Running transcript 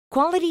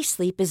Quality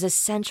sleep is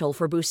essential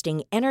for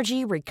boosting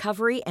energy,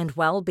 recovery, and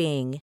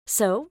well-being.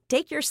 So,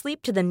 take your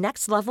sleep to the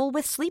next level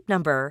with Sleep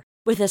Number.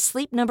 With a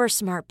Sleep Number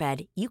smart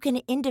bed, you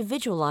can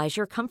individualize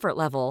your comfort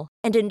level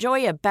and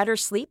enjoy a better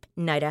sleep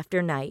night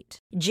after night.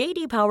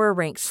 J.D. Power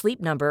ranks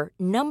Sleep Number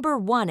number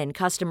 1 in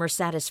customer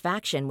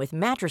satisfaction with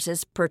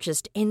mattresses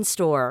purchased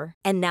in-store.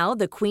 And now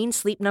the Queen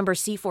Sleep Number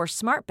C4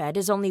 smart bed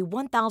is only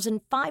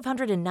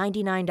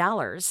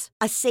 $1,599,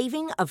 a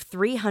saving of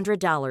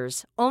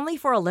 $300, only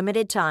for a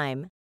limited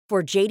time. For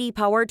J.D.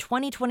 Power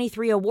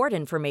 2023 award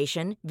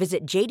information,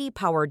 visit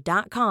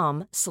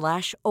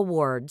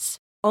jdpower.com/awards.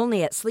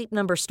 Only at Sleep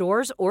Number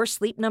stores or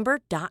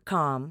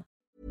sleepnumber.com.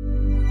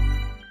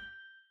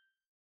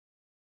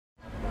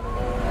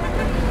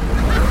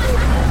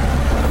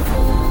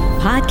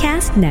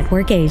 Podcast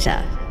Network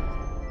Asia.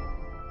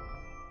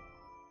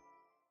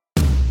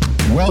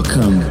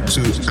 Welcome to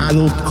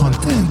Adult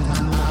Content.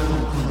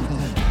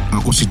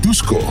 Ako si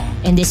Dusko.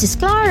 And this is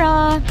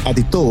Clara. At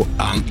ito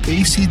ang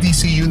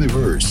ACDC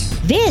Universe.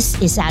 This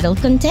is Adult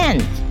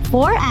Content.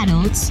 For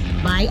adults,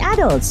 by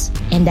adults.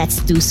 And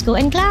that's Dusko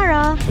and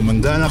Clara.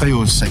 Tumanda na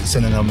kayo sa isa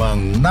na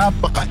namang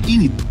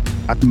napakainit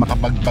at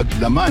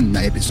makapagpaglaman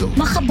na episode.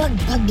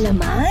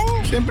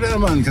 Makapagpaglaman? Siyempre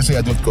naman kasi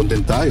adult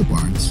content tayo,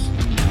 Barnes.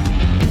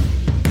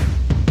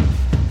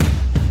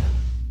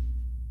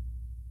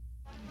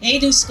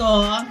 Hey,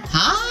 Dusko.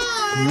 Hi!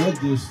 Hello,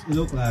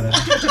 Hello, Clara.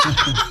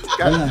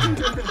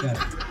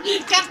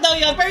 Cut daw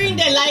yun, pero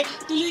hindi, like,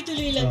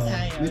 tuloy-tuloy lang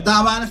tayo. May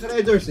tama na sa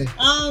Raiders eh.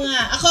 Oo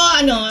nga.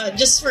 Ako,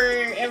 just for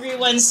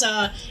everyone's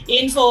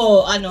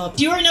info,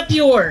 pure na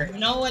pure.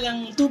 No?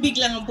 Walang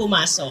tubig lang ang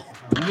pumasok.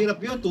 Ang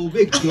hirap yun,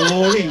 tubig,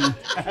 chlorine.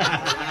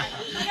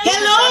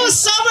 Hello,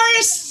 Summer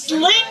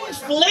Sling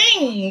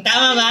Fling!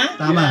 Tama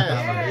ba? Tama,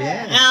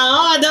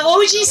 yeah. The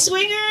OG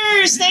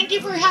Swingers! Thank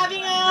you for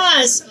having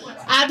us!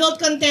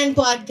 Adult Content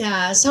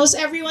Podcast. How's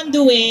everyone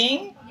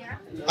doing?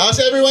 How's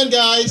everyone,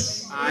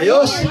 guys?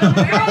 Ayos!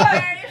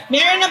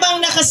 Meron na bang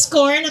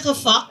naka-score,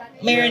 naka-fuck?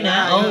 Meron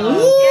na? Oh!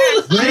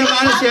 Meron na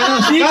ano siya,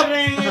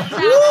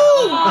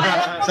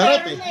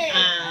 Sarap eh.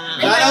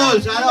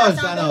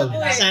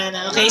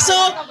 Sana. Okay, so,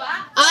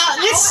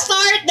 let's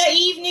start the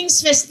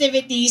evening's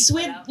festivities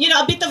with,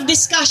 a bit of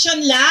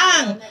discussion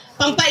lang.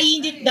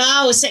 Pangpainit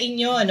daw sa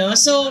inyo, no?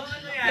 So,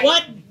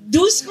 what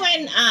Dusko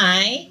and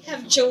I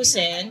have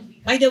chosen,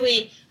 by the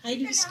way, hi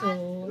Dusko.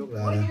 Hello,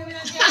 Clara.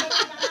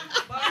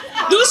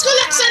 Dusko,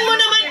 laksan mo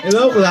naman.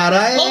 Hello,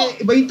 Clara.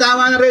 Iba yung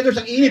tama ng Raiders,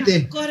 ang init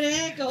eh.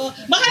 Correct, oo.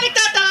 Baka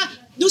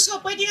nagtataka,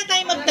 Dusko, pwede na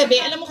tayo magtabi.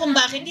 Alam mo kung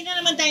bakit? Hindi na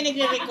naman tayo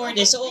nagre-record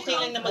eh. So, okay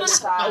lang na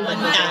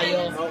magsapawan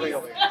tayo.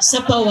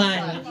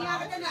 Sapawan.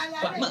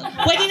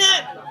 Pwede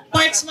na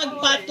parts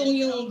magpatong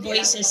yung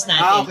voices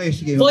natin. Okay,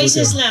 sige.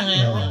 Voices lang,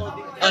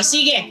 ha?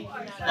 Sige.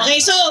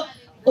 Okay, so,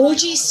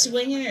 OG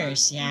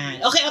Swingers.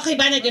 Yan. Okay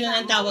ba na ganun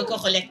ang tawag ko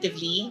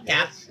collectively?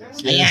 Cap?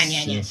 Ayan.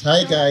 Yes.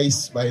 Hi,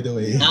 guys, by the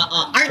way.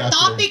 Our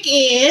topic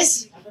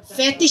is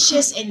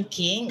Fetishes and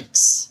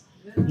Kinks.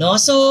 No?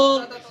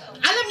 So,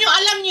 alam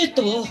nyo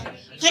to.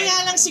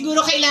 Kaya lang siguro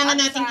kailangan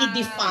natin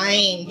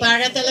i-define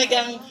para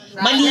talagang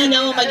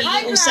malinaw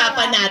magiging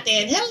usapan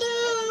natin.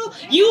 Hello!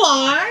 You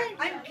are?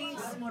 I'm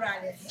Kinks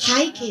Morales.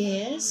 Hi,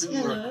 Kiss.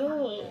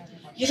 Hello.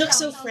 You look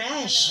so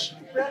fresh.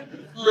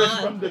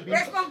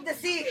 Fresh from the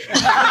sea.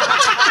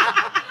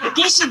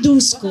 Kiss, si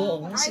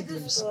Dusko. Si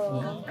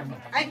Dusko.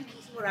 I'm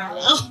Kinks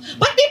Morales. Oh,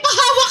 ba't di pa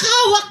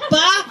hawak-hawak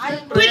pa?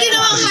 Pwede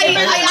namang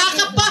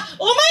hayakap pa.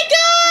 Oh my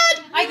God!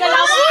 Ay,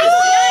 dalawa kiss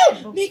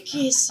yan. May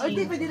kissing.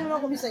 Hindi, pwede naman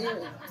ako sa'yo.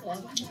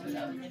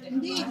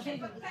 Hindi.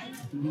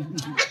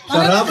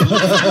 Sarap.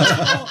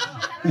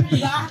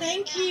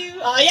 Thank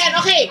you.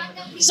 Ayan, okay.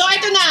 So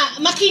ito na,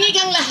 makinig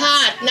ang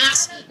lahat.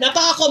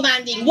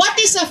 Napaka-commanding. What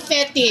is a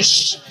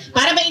fetish?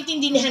 Para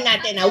maintindihan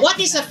natin what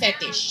is a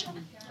fetish?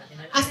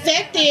 A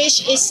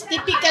fetish is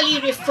typically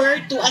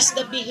referred to as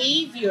the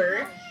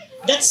behavior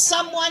that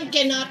someone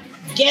cannot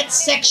get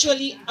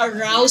sexually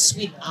aroused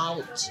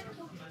without.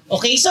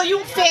 Okay, so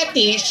yung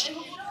fetish,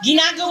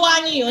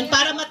 ginagawa niyo yun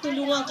para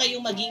matulungan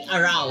kayong maging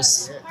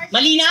aroused.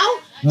 Malinaw?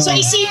 So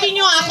isipin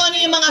nyo ako ano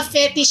yung mga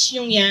fetish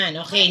nyo yan.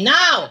 Okay,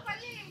 now,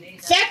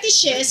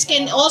 fetishes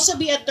can also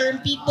be a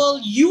term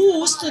people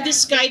use to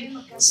describe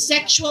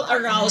sexual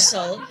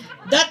arousal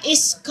that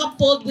is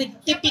coupled with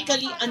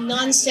typically a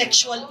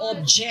non-sexual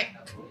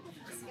object.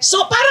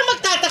 So para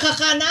magtataka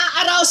ka,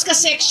 na-arouse ka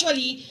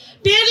sexually,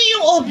 pero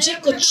yung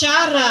object,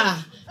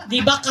 kutsara, di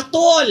ba,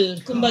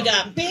 katol,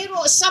 kumbaga.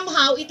 Pero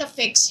somehow it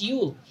affects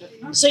you.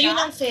 So yun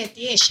ang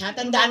fetish.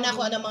 Tandaan na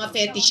kung ano mga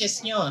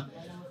fetishes nyo.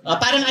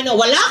 Parang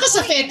wala ka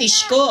sa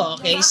fetish ko.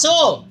 Okay,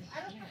 so,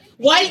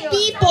 while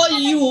people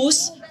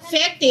use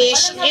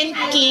fetish and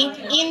kink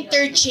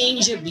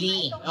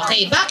interchangeably.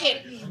 Okay,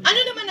 bakit? Ano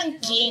naman ang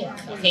kink?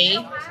 Okay?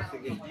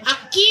 A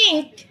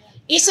kink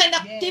is an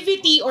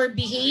activity or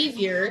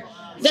behavior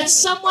that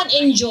someone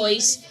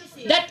enjoys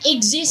that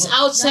exists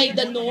outside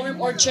the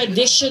norm or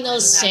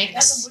traditional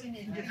sex.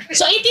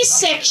 So it is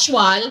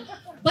sexual,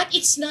 but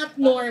it's not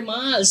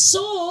normal.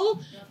 So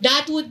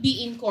that would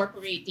be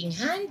incorporating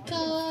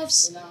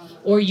handcuffs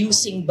or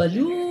using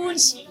balloons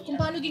balloons, kung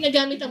paano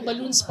ginagamit ang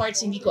balloons parts,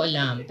 hindi ko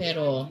alam.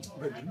 Pero,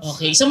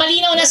 okay. So,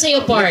 malinaw na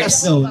sa'yo,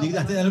 parts. No, hindi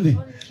natin alam eh.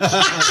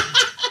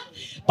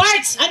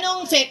 Parts,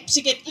 anong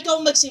sige, ikaw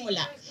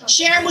magsimula.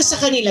 Share mo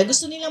sa kanila.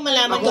 Gusto nilang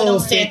malaman ko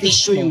anong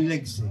fetish ko mo. yung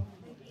legs eh.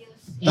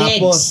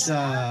 Legs. Tapos,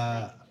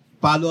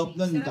 follow up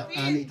nun,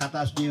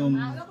 itataas niya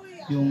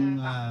yung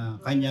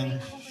kanyang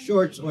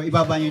shorts o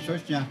ibaba niya yung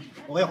shorts niya.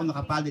 O kaya kung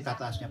nakapali,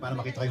 tataas niya para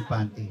makita ko yung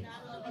panty.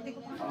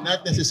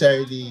 Not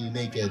necessarily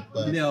naked,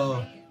 but... Hindi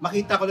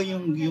makita ko lang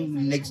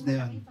yung legs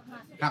na yun.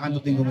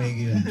 Kakantutin ko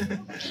maigi yun.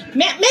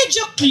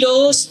 Medyo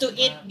close to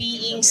it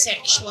being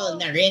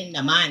sexual na rin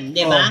naman,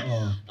 di ba?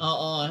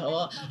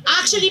 Oo.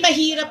 Actually,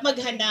 mahirap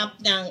maghanap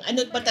ng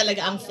ano pa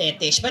talaga ang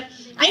fetish. But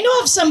I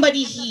know of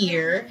somebody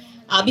here,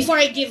 before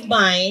I give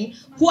mine,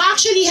 who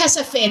actually has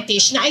a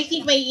fetish na I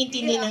think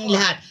maiintindihan ng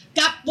lahat.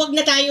 Kap, wag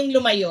na tayong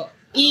lumayo.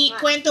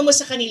 Ikwento mo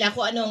sa kanila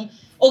kung anong...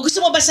 O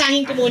gusto mo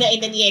basahin ko muna and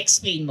then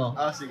i-explain mo?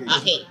 Sige.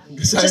 Okay.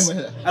 Basahin mo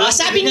na.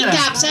 Sabi ni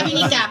Cap,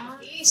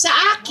 sa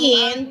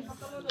akin,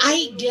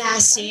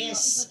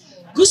 eyeglasses.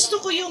 Gusto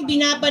ko yung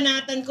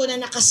binabanatan ko na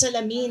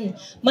nakasalamin.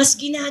 Mas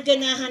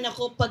ginaganahan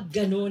ako pag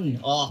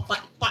ganun.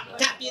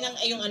 Cap, yun ang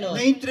yung ano.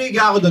 Na-intrigue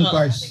ako doon,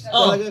 Pars.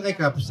 Talaga kay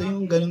Caps,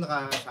 yung ganun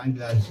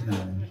naka-sunglasses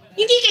na.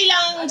 Hindi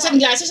kailangan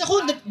sunglasses.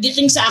 Ako,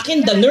 dating sa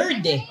akin, the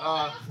nerd eh.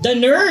 The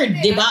nerd,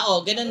 di ba?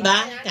 Ganun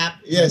ba, Cap?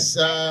 Yes,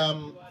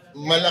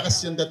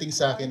 malakas yung dating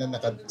sa akin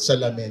na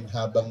nakasalamin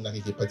habang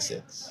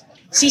nakikipag-sex.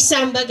 Si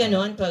Samba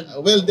ganon pag...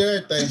 Well, there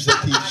are times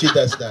that she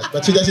does that.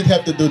 But she doesn't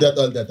have to do that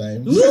all the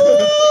time.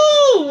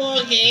 Woo!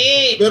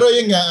 Okay. Pero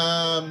yun nga,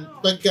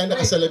 pagka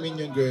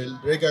nakasalamin yung girl,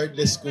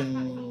 regardless kung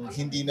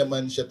hindi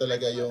naman siya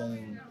talaga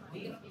yung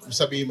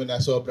sabihin mo na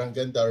sobrang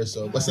ganda or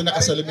so, basta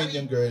nakasalamin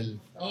yung girl,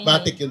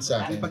 matik yun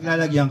sa akin. May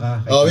paglalagyan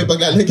ka. May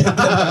paglalagyan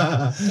ka.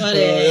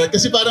 Correct.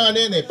 Kasi parang ano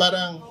yun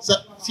parang,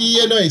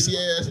 sino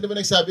ba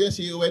nagsabi yun?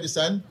 Si Uwe de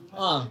San?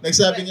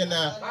 Nagsabi niya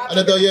na,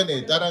 ano daw yun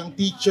parang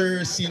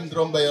teacher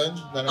syndrome ba yun?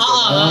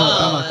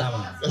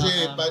 Tama. Kasi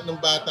nung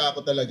bata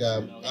ako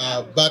talaga,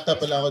 bata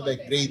pa lang ako,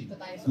 like grade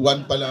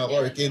 1 pa lang ako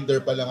or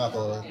kinder pa lang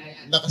ako,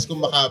 lakas kong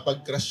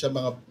makapag-crush sa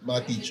mga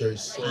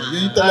teachers. So,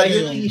 yun talaga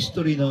yun ang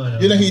history no.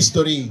 Yun ang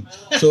history.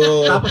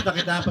 So, tapos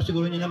nakita pa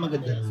siguro niya na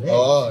maganda.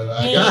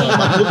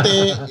 mabuti.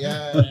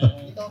 Yan.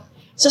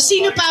 So,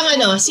 sino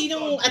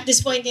at this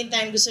point in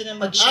time gusto na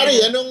mag-share?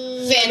 Ari,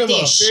 anong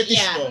fetish?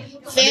 Fetish Yeah. mo?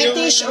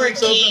 Fetish or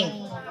king?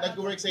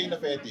 Nag-work sa'yo na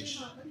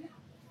fetish?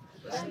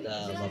 Basta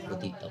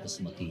maputi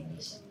tapos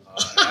makinis.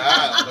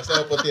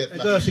 Basta maputi.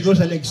 Ito siguro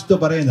sa legs to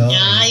pa rin, no?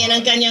 Yan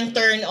ang kanyang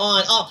turn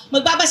on.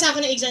 Magbabasa ako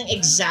ng isang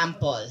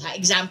example.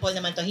 Example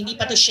naman to. Hindi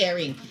pa to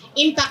sharing.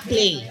 Impact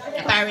play,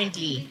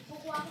 apparently.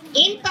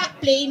 Impact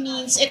play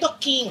means,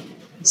 king.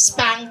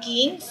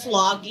 Spanking,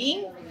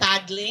 flogging,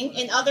 paddling,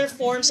 and other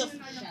forms of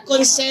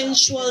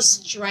consensual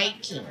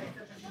striking.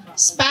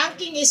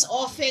 Spanking is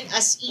often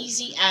as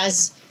easy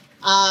as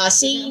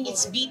saying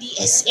it's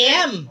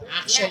BDSM,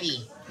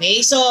 actually. Okay,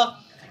 so,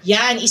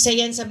 isa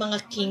yan sa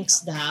mga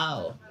kinks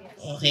daw.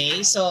 Okay,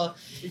 so,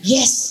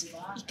 yes,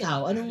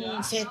 ikaw,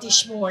 anong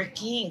fetish mo or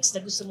kinks na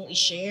gusto mong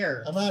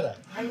i-share? Amara.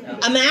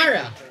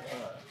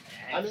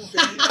 Anong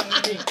fetish mo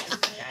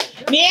kinks?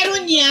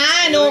 Meron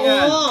yan,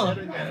 oo.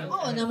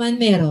 Oo naman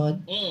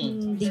meron.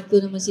 Hindi ko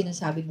naman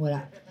sinasabing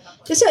wala.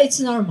 Kasi it's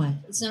normal.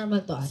 It's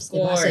normal to us.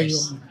 Diba? Sa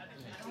human.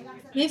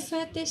 My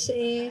fetish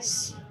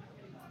is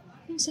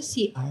yung sa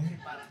CR.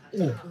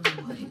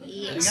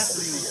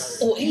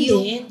 Yes.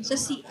 Yung sa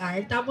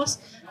CR.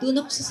 Tapos,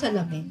 doon ako sa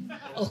salamin.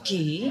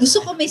 Okay.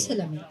 Gusto ko may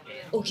salamin.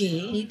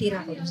 Okay.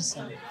 Nitira ko doon sa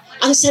salamin.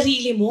 Ang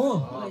sarili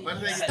mo.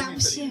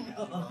 Tapos yan.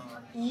 Oo.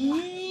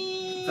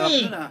 Sarap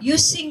yun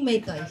Using my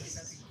toys.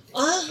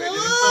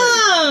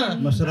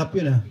 Masarap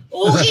yun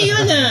Okay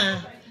yun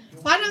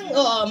Parang,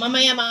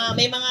 mamaya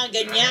may mga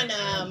ganyan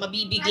na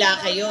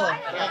mabibigla kayo.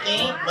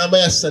 Okay?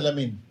 Mamaya sa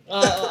salamin.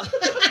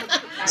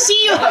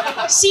 See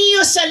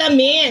you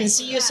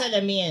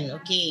salamin.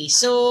 Okay,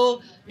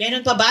 so,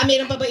 meron pa ba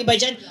iba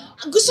dyan?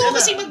 Gusto ko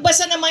kasi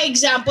magbasa ng mga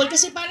example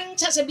kasi parang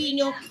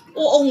sasabihin nyo,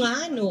 oo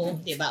nga, no?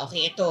 Diba?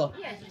 Okay, ito.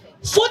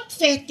 Foot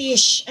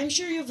fetish. I'm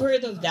sure you've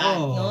heard of that,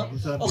 no?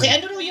 Okay,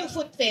 ano yung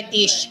foot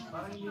fetish?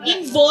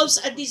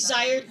 Involves a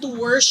desire to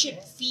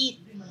worship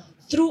feet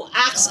through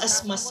acts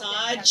as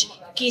massage,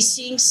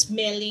 kissing,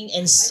 smelling,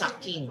 and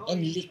sucking,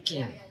 and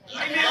licking.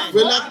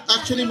 Well,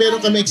 actually,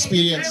 meron kami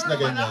experience na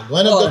ganyan.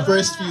 One of the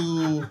first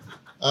few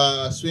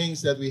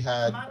swings that we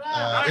had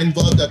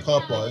involved a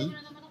couple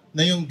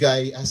na yung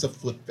guy has a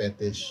foot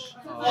fetish.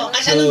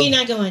 At anong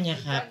ginagawa niya,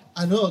 Kap?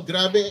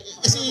 Grabe.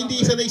 Kasi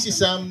hindi sanay si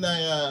Sam na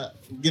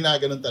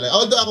ginaganon talaga.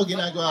 Although ako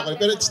ginagawa ko,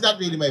 pero it's not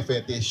really my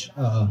fetish.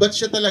 But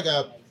siya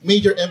talaga,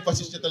 major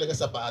emphasis niya talaga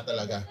sa paa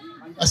talaga.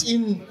 As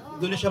in,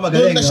 doon na siya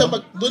magaling,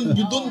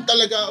 doon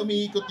talaga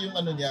umiikot yung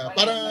ano niya.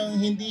 Parang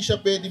hindi siya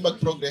pwede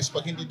mag-progress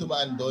pag hindi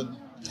dumaan doon.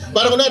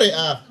 Parang kunwari,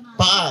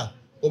 paa,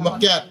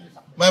 umakyat.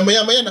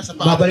 Maya-maya, nasa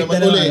paa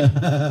naman ulit.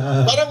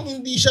 Parang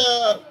hindi siya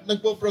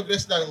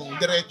nagpo-progress ng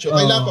diretso.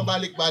 Kailangan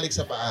pabalik-balik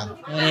sa paa.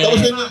 Tapos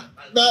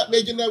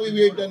medyo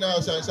na-weird na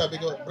ako.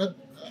 Sabi ko, Brad,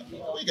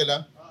 okay ka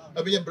lang?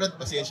 Sabi niya, Brad,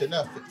 pasensya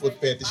na. Foot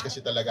fetish kasi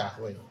talaga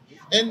ako eh.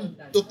 And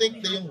to think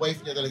na yung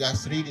wife niya talaga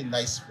has really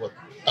nice foot.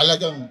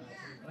 Talagang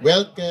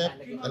well-kept,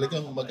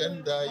 talagang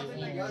maganda, yung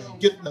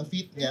cute ng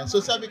feet niya. So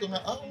sabi ko nga,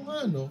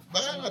 nga no,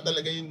 baka nga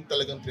talaga yung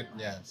talagang trip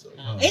niya. So,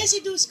 Ayan si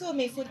Dusko,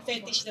 may foot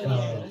fetish daw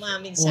yan.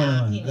 Umamin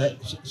sa akin.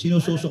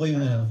 Sinususo ko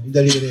yung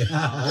daliri.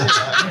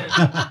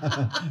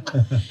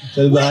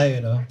 Salbahe,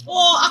 no?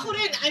 Ako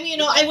rin. I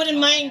mean, I wouldn't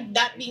mind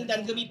that being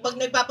done to me.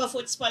 Pag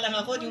nagpapa-foots pa lang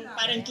ako, yung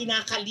parang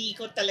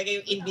kinakalikot talaga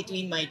yung in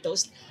between my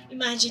toes.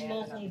 Imagine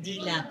mo kung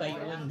dila pa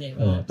yun, di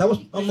ba?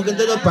 Tapos, ang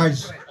maganda ng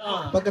parts,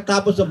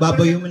 pagkatapos ng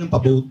babayo mo ng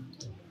paboat,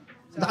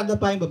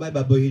 nakadapa yung babae,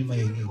 babayin mo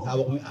yung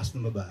hawak mo yung ass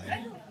ng babae.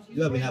 Di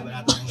ba,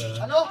 binabanatan mo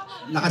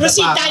nakadapa.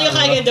 Proceed tayo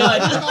kaya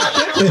doon.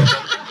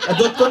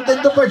 Adult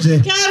content to parts eh.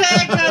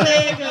 Correct.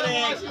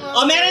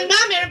 Meron ba?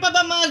 Meron pa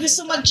ba mga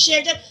gusto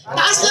mag-share dyan?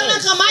 Taas lang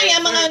ng kamay,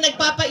 mga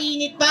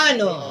nagpapainit pa,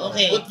 no?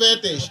 Okay. foot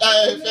fetish.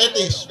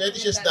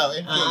 Fetishes daw.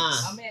 And kinks.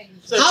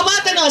 How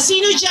about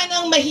sino dyan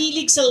ang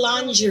mahilig sa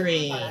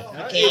lingerie?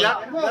 Okay.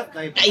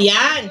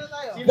 Ayan.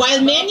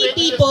 While many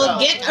people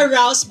get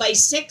aroused by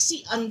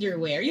sexy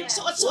underwear, yung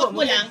suot-suot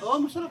mo lang,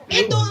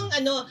 ito ang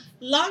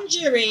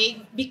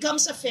lingerie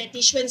becomes a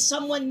fetish when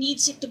someone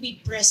needs it to be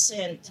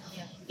present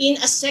in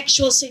a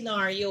sexual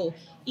scenario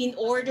in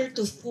order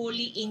to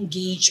fully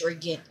engage or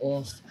get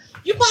off.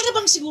 Yung para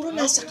bang siguro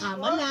nasa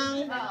kama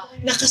lang,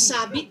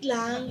 nakasabit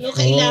lang, yung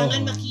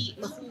kailangan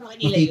makuha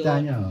nila yun. Makita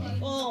niya.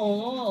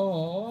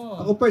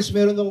 Oo. Ako first,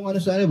 meron akong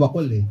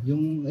wakol eh.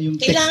 Yung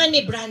Kailangan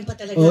may brand pa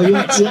talaga.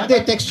 yung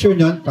texture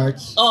nun,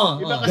 parts.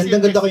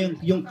 Ganda-ganda ko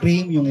yung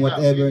cream, yung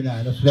whatever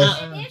na fresh.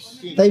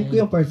 Type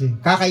ko yung parts eh.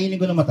 Kakainin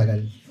ko ng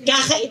matagal.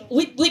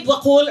 With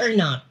wakol or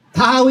not?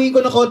 Hahawin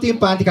ko ng konti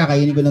yung panty,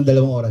 kakainin ko ng 2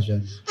 oras yun.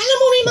 Alam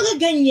mo, may mga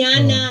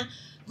ganyan na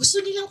gusto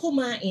nilang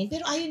kumain,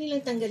 pero ayaw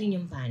nilang tanggalin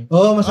yung panty.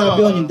 Masarap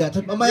yun.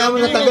 Mamaya mo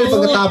natanggal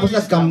pagkatapos na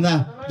scam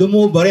na.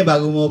 Dumubo rin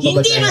bago mo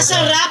pabasay. Hindi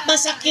masarap,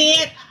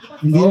 masakit.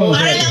 Hindi mo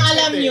para lang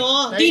alam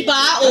nyo. Di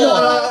ba?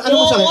 Ano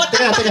mo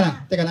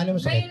sakit? Teka, ano mo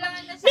sakit?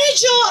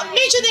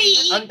 Medyo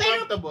naiiit,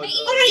 pero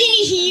parang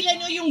hinihila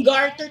nyo yung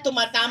garter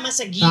tumatama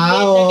sa gilid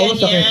na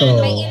ganyan.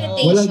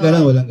 Sakit. Walang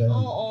ganon.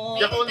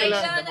 Yakol na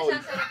lang.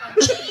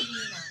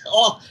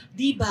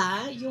 Di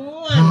ba?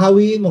 Yun.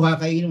 Hahawiin mo,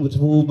 kakainin mo,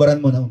 tapos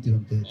hubaran mo na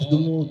unti-unti. Tapos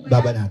doon mo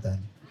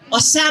babanatan.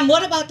 Sam,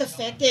 what about a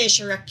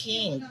fetish or a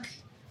kink?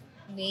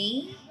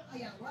 Me?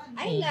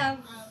 I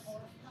love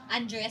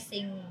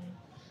undressing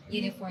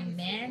uniform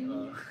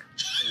men.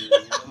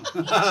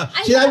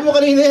 Sinabi mo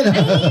kanina yan.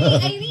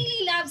 I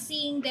really love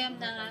seeing them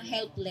na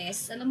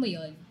helpless. Alam mo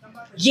yun?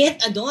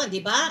 Yet, di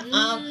ba?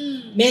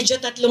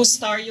 Medyo 3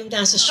 star yung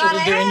nasa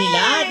shoulder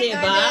nila, di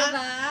ba?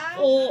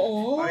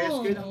 Oo.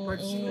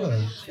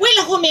 Well,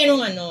 ako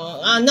merong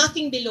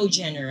nothing below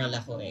general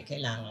ako eh.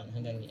 Kailangan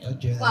hanggang yan.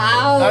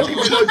 Wow!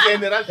 Nothing below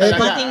general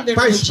talaga.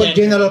 Parts, pag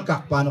general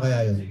cock, paano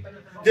kaya yun?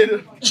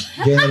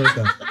 General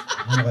cock.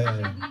 Ano kaya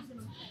yun?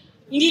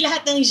 Hindi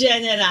lahat ng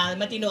general,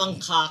 matino ang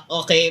cock,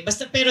 okay?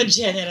 Basta pero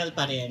general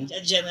pa rin.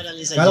 General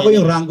is a Kala general. ko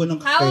yung rango ng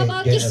cock. How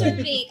about you, Sir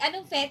Rick?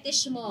 Anong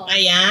fetish mo?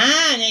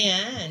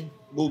 Ayan.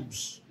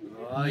 Boobs.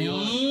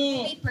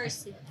 May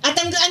person. At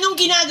anong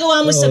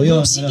ginagawa mo sa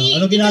boobs?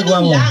 Anong ginagawa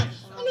mo?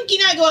 Anong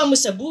ginagawa mo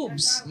sa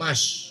boobs?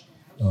 Mash.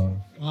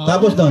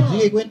 Tapos doon,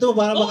 sige, kwento mo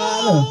para baka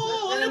ano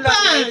pa?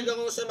 Nakikinig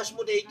ako sa mashed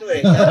potato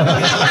eh.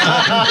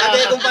 Sabi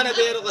kong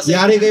panadero kasi.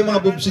 yari kayo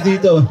mga boobs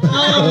dito.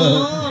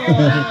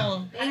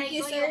 Thank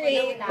you, Sir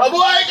Rick.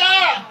 Mabuhay ka!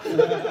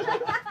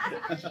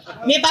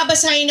 May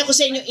babasahin ako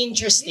sa inyo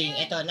interesting.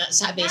 Ito,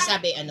 sabi,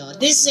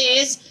 this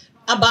is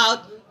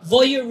about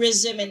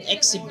voyeurism and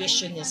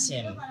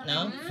exhibitionism,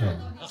 no?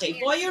 Okay,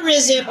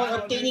 voyeurism or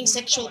obtaining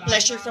sexual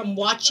pleasure from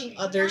watching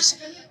others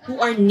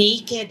who are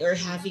naked or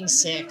having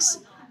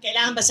sex.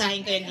 Kailangan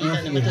basahin ko yan dito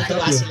na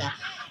matutuwa sila.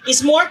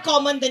 Is more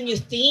common than you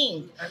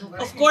think.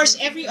 Of course,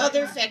 every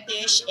other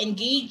fetish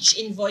engage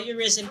in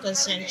voyeurism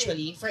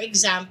consensually. For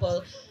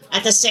example,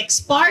 at a sex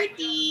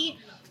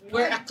party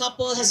where a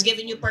couple has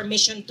given you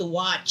permission to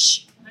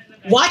watch.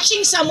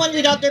 Watching someone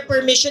without their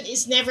permission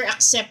is never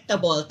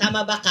acceptable.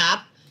 Tama ba,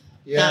 Kap?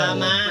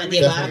 Tama,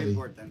 di ba?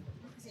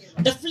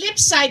 The flip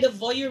side of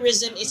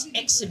voyeurism is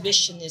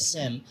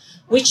exhibitionism,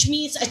 which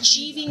means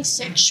achieving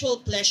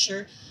sexual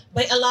pleasure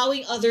by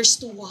allowing others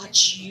to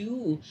watch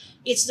you.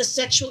 It's the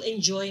sexual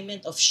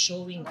enjoyment of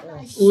showing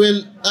off.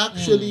 Well,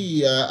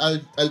 actually,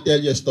 I'll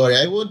tell you a story.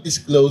 I won't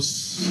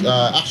disclose.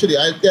 Actually,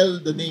 I'll tell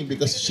the name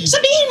because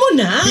Sabihin mo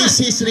na!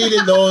 he's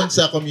really known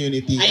sa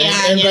community.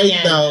 Ayan, and right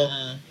yan. now,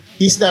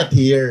 he's not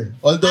here.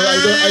 Although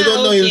I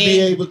don't know he'll be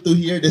able to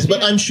hear this,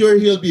 but I'm sure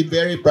he'll be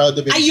very proud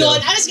of himself.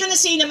 Ayun, I was gonna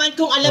say naman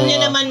kung alam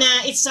niya naman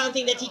na it's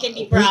something that he can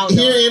be proud of.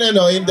 Here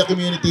in the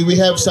community, we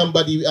have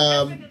somebody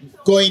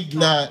coined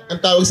na, ang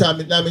tawag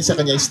namin sa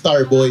kanya,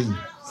 Starboy.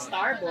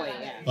 Starboy,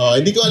 yeah.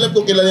 Hindi ko alam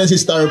kung kilala si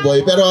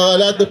Starboy, pero a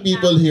lot of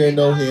people here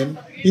know him.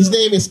 His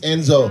name is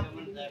Enzo.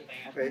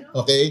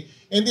 Okay?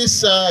 And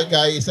this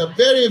guy is a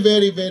very,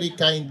 very, very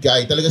kind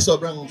guy. Talaga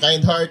sobrang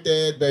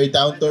kind-hearted, very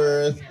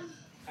down-to-earth.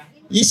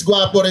 He's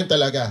gwapo rin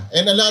talaga.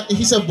 And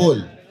he's a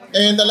bull.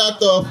 And a lot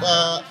of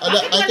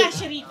Wala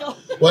siya rito.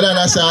 wala,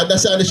 nasa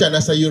ano siya,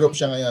 nasa Europe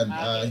siya ngayon.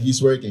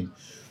 He's working.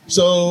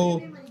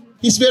 So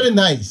he's very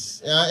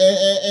nice.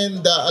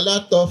 And a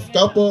lot of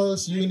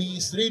couples,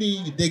 unis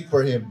really dig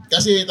for him.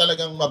 Kasi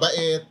talagang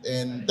mabait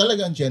and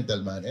talagang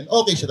gentleman. And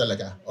okay siya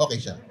talaga.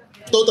 Okay siya.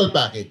 Total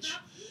package.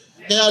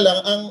 Kaya lang,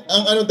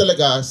 ang ano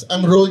talaga,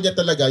 ang role niya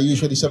talaga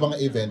usually sa mga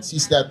events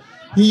is that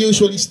he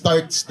usually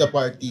starts the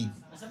party.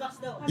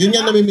 Yun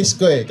nga nami-miss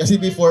ko eh. Kasi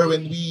before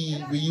when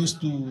we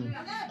used to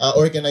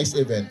organize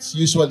events,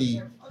 usually,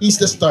 he's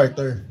the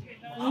starter.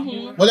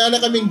 Wala na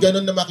kaming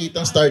ganun na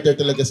makitang starter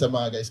talaga sa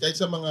mga guys. Kahit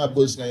sa mga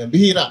bulls ngayon.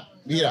 Bihira.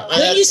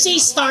 When you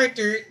say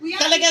starter,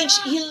 talagang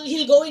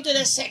he'll go into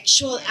the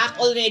sexual act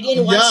already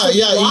and wants to be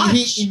watched.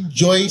 He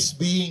enjoys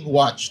being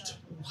watched.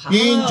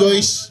 He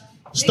enjoys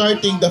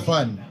starting the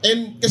fun.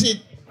 And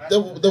kasi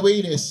the way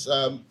it is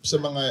sa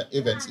mga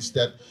events is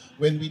that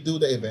when we do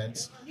the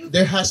events,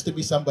 there has to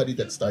be somebody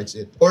that starts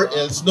it. Or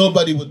else,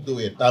 nobody would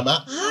do it.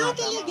 Tama?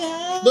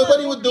 Talaga?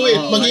 Nobody would do it.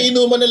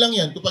 Mag-iinuman na lang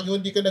yan kapag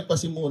hindi ka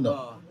nagpasimuno.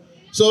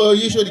 So,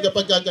 usually,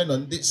 kapag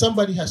ganon,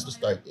 somebody has to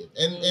start it.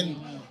 And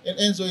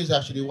Enzo is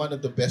actually one of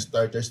the best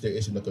starters there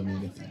is in the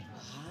community.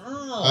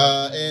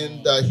 Wow.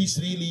 And he's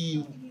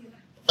really,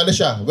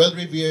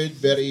 well-revered,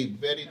 very,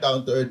 very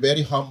down-to-earth,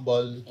 very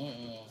humble.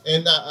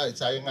 And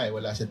sayang nga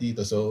wala siya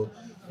dito. So,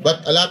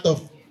 but a lot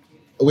of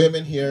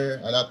women here,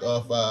 a lot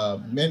of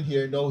men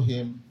here know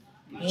him.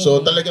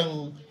 So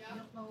talagang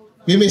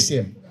we miss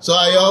him. So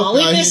I hope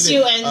we miss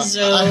you,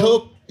 Enzo. I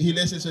hope he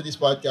listens to this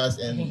podcast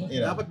and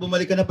Dapat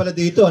bumalik ka na pala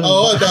dito.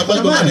 Oo,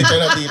 dapat bumalik ka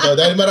na dito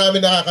dahil marami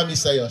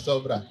nakakamiss sa'yo,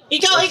 sobra.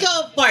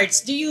 Ikaw,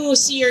 Parts, do you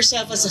see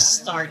yourself as a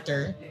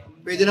starter?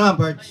 Pwede naman,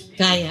 Parts.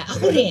 Kaya.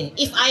 Ako rin.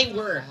 If I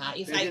were,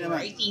 I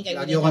think I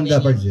would Lagi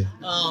kang Parts eh.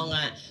 Oo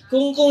nga.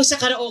 Kung sa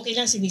karaoke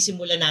lang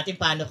sinisimulan natin,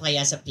 paano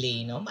kaya sa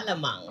play, no?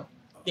 Malamang.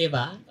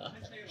 Diba?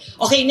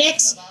 Okay,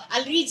 next.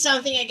 I'll read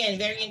something again.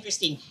 Very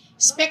interesting.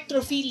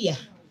 Spectrophilia.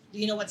 Do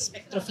you know what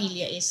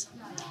spectrophilia is?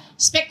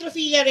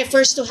 Spectrophilia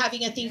refers to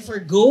having a thing for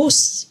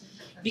ghosts.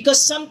 Because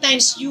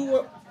sometimes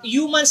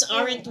humans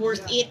aren't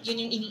worth it. Yun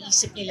yung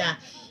iniisip nila.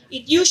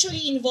 It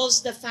usually involves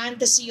the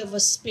fantasy of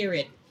a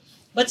spirit.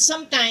 But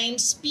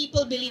sometimes,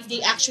 people believe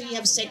they actually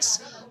have sex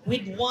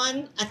with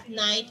one at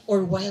night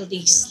or while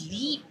they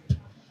sleep.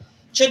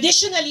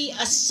 Traditionally,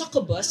 a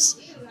succubus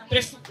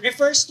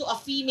refers to a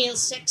female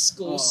sex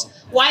ghost,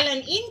 while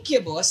an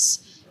incubus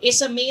is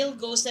a male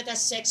ghost that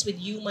has sex with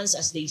humans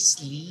as they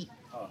sleep.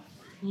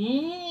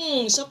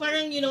 So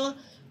parang,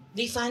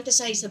 they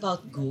fantasize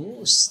about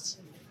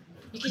ghosts.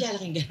 May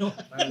kilala kang gano'n?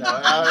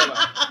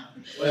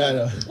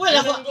 Wala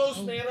ko.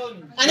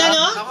 Ano?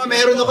 Ako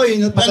meron ako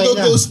yun.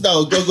 Nag-ghost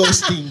daw,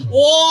 go-ghosting.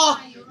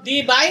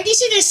 Diba? Hindi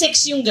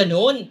sinesex yung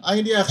gano'n.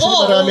 Hindi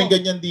actually maraming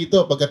ganyan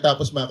dito.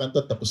 Pagkatapos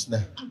makantot, tapos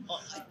na.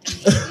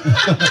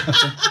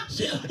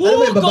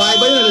 Ano ba, babae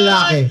ba yun o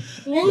lalaki?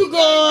 Oh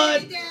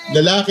God!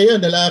 Lalaki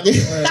yun, lalaki.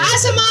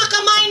 Taas sa mga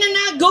kamay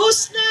na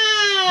ghost na!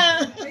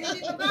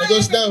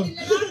 Na-ghost daw.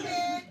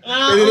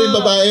 Pwede rin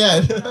babae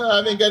yan.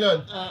 Aming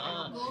ganon.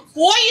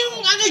 Hoy,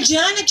 yung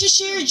dyan,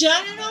 nag-share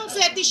dyan. Ano ang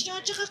fetish nyo?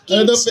 Tsaka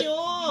kinks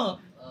nyo.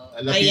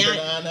 Ayan.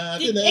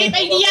 Natin,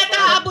 hindi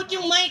yata abot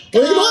yung mic.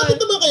 Uy, lumapit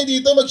naman kayo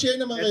dito.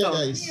 Mag-share naman kayo,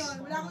 guys.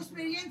 Wala akong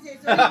experience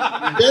eh.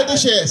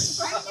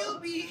 Fetishes.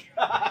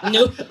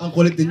 Ang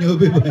kulit din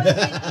newbie ba?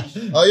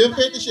 Yung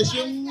fetishes,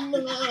 yung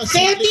mga...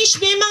 Fetish,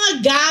 may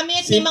mga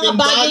gamit, may mga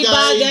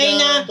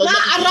bagay-bagay na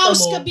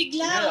na-arouse ka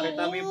bigla.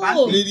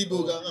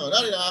 Lilibugan ka.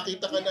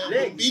 Nakakita ka na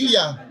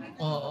bumbilya.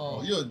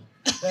 Oo. Yun.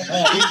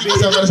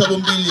 Kasama na sa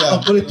bumbilya.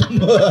 Ang kulit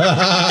mo.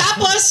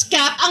 Tapos,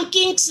 Cap, ang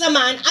kinks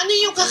naman, ano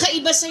yung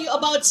kakaiba sa'yo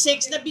about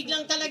sex na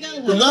biglang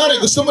talagang... Kunwari,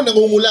 gusto mo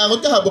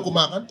nangungulangot ka habang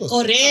kumakanto.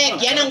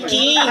 Correct. Yan ang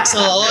kinks.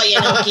 Oo, yan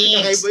ang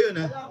kinks. Kakaiba yun,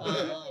 ha?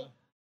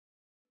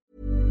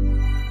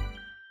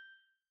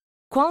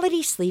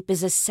 Quality sleep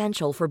is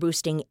essential for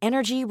boosting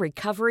energy,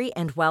 recovery,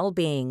 and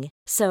well-being.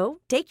 So,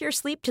 take your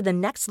sleep to the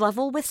next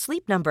level with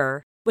Sleep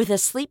Number. With a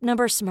Sleep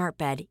Number smart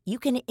bed, you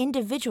can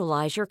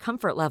individualize your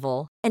comfort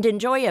level and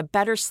enjoy a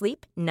better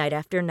sleep night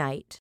after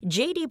night.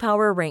 JD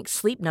Power ranks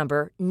Sleep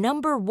Number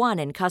 #1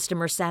 in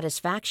customer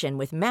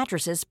satisfaction with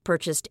mattresses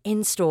purchased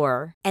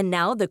in-store. And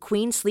now the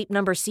Queen Sleep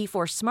Number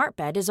C4 smart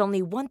bed is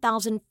only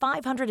 $1,599,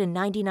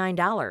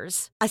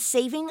 a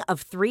saving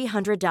of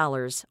 $300,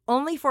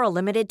 only for a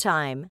limited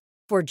time.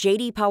 For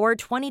JD Power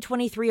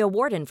 2023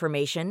 award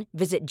information,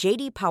 visit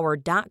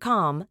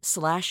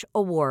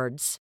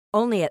jdpower.com/awards.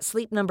 Only at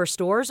Sleep Number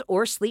stores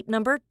or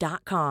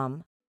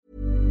sleepnumber.com.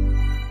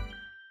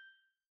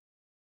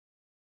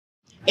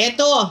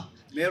 Eto.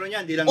 Meron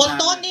yan, di lang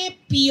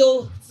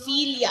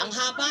Otonepophilia. Ang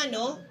haba,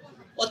 no?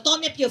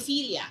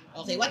 Otonepophilia.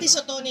 Okay, what is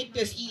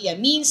otonepophilia?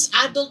 Means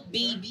adult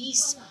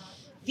babies.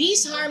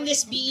 These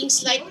harmless beings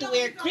like to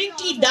wear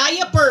crinkly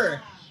diaper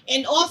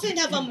and often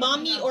have a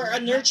mommy or a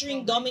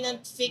nurturing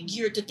dominant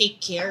figure to take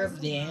care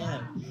of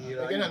them.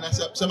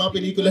 Sa mga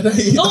pelikula na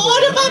yun. Oo,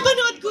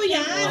 napapanood ko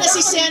yan. Na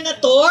si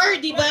Senator,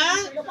 di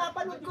ba?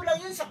 Napapanood ko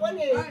lang yun sa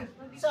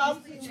Sa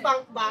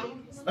Bang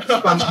Bang.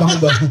 Spam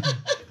ba?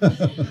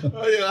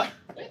 Oh, di ba?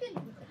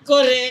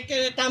 Correct.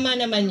 Tama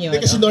naman yun.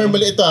 Kasi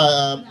normally ito,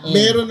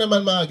 meron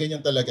naman mga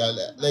ganyan talaga.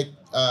 Like,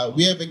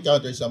 we have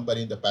encountered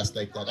somebody in the past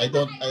like that. I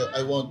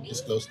won't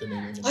disclose the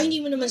name anymore. Ay, hindi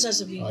mo naman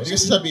sasabihin. Hindi ko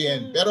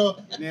sasabihin. Pero,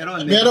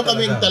 meron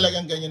kaming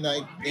talagang ganyan na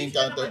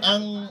encounter.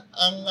 Ang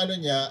ano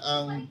niya,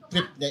 ang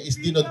trip niya is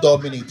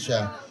dino-dominate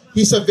siya.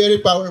 He's a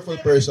very powerful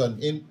person.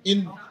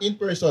 In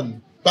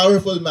person,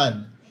 powerful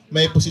man.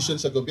 May position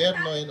sa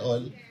gobyerno and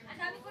all.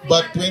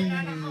 But when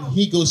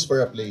he goes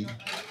for a play,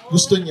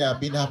 gusto niya,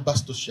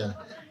 binabastos siya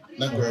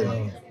ng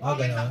girl.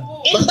 Gano'n.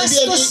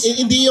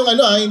 Hindi yung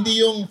ano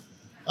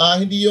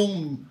hindi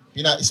yung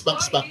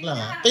pina-spank-spank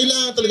lang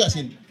Kailangan talaga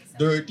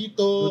dirty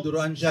to.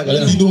 Duduruan siya.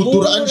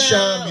 Dinuduraan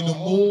siya,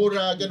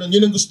 minumura, gano'n.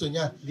 Yun ang gusto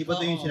niya. Di ba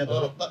ito yung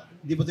senador?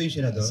 Di ba ito yung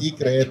senador?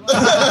 Secret.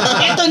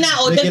 Eto na,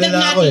 dagdag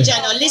natin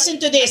dyan.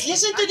 Listen to this.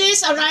 Listen to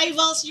this,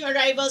 your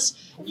arrivals,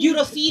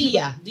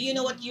 Europhilia. Do you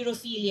know what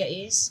Europhilia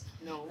is?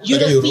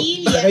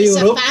 Europhilia is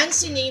a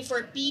fancy name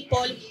for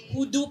people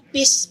who do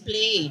piss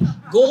play,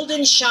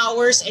 golden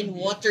showers, and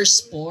water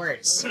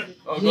sports.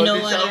 You know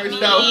what I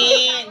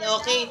mean?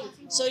 Okay.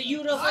 So,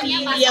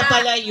 Europhilia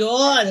pala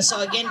yun.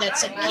 So, again,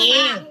 that's a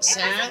kinks,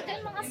 ha?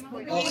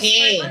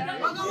 Okay.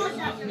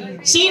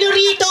 Sino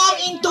rito ang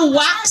into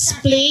wax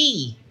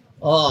play?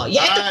 Oh,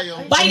 yeah.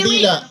 Ito, by the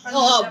way,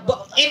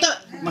 ito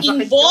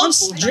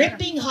involves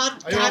dripping hot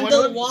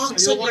candle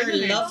wax on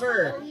your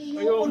lover.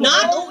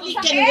 Not only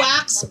can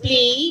wax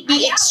play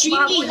be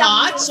extremely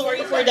hot,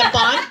 sorry for the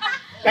pun,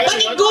 but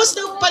it goes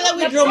down pala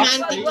with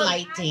romantic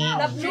lighting.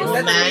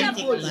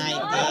 Romantic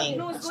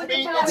lighting.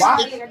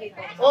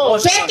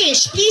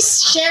 Fetish, please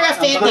share a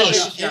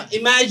fetish.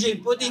 Imagine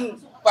putting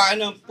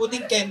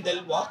candle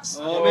wax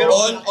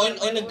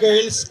on a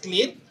girl's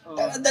clit.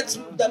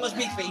 That must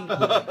be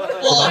painful.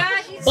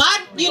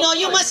 But,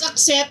 you must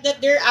accept that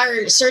there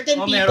are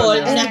certain people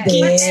na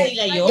kinks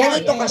nila yun.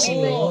 Ganito kasi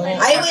yun.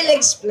 I will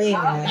explain.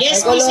 Yes,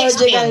 please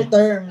psychological explain.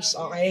 terms,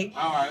 okay?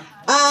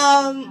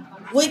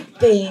 With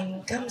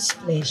pain comes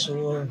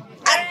pleasure.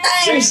 At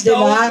times, di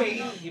ba?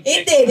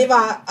 Hindi, di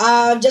ba?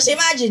 Just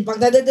imagine, pag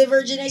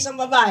nade-virginize ang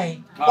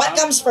babae, what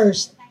comes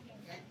first?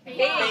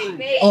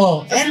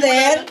 Oh, and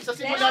then,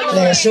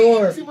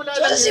 pleasure. So,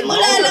 sa simula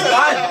lang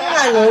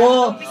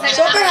yung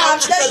So,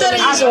 perhaps that's the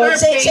reason.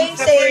 Same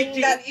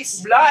thing that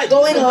is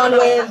going on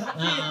with,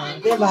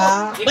 di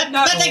ba?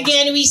 But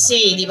again, we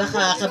say, di ba,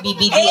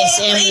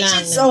 ka-BBDSM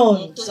lang.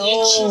 So, To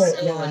each his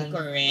own,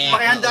 correct.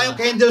 Pakihanda yung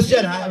candles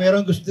dyan, ha?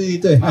 Meron gusto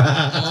dito, eh.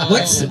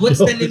 What's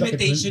the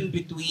limitation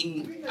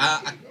between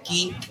a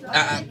kink,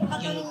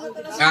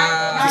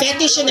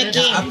 fetish and a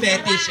kink? A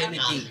fetish and a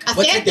kink.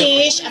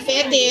 A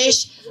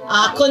fetish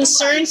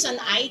concerns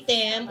an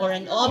item or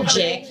an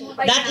object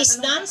that is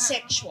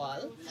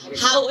non-sexual.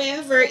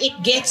 However,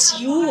 it gets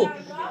you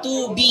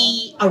to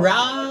be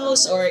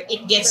aroused or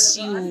it gets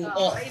you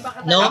off,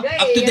 no?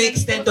 Up to the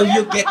extent of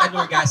you get an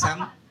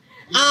orgasm?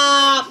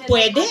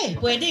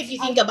 Pwede if you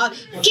think about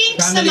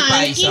kinks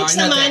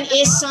naman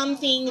is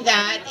something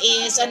that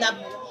is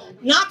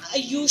not a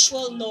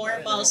usual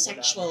normal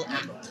sexual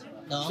act.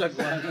 No?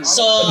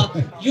 So,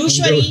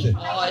 usually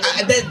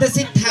does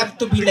it have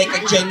to be like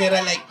a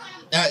general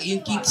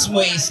yung kinks mo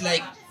is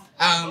like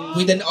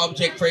with an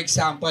object, for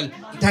example,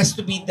 it has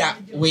to be that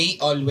way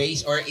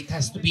always, or it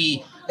has to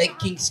be like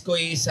kinks ko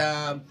is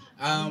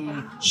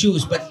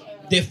shoes, but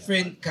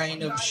different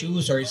kind of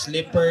shoes or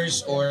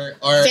slippers or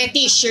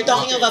fetish. You're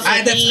talking about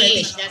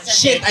fetish. That's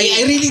Shit,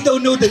 I really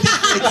don't know the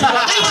difference.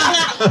 Kaya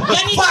nga,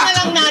 ganito na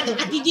lang natin.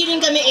 At hindi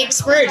rin kami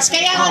experts.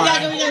 Kaya nga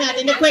gagawin lang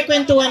natin,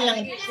 nagkwekwentuhan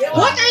lang.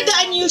 What are the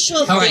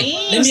unusual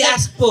things? Let me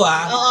ask po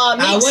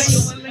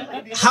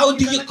how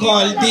do you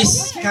call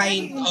this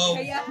kind of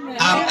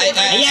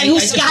ayan,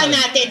 husgahan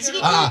natin. Sige,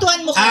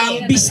 kwentuhan mo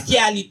kami.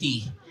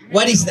 Bestiality.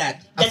 What is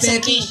that? That's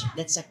a kink.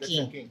 That's a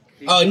kink.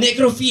 Oh,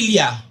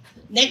 necrophilia.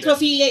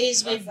 Necrophilia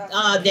is with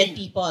dead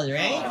people,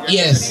 right?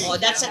 Yes. Oh,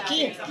 that's a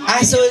kink.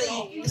 So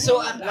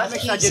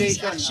kinks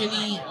is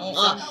actually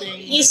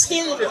is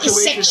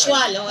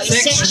sexual.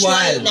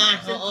 Sexual na.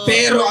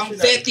 Pero ang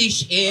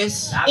fetish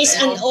is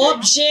an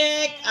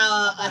object,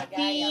 a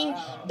thing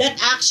that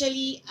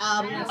actually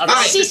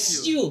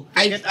assists you.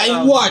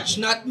 I watch,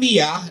 not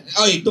me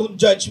don't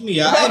judge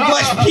me I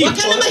watch people. Wag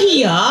ka na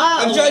mahiya.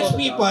 I judge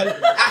people.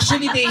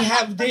 Actually, they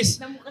have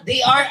this. They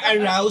are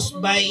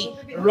aroused by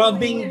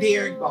rubbing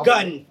their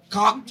gun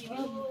cocked,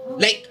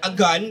 like a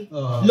gun,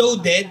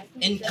 loaded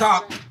and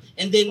cocked,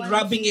 and then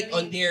rubbing it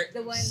on their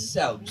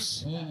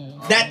selves.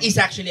 That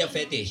is actually a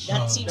fetish.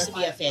 That seems to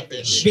be a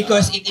fetish.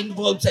 Because it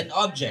involves an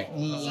object.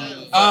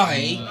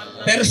 Okay.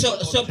 Pero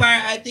so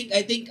para I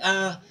think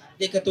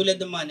katulad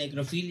ng mga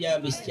necrophilia,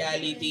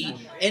 bestiality,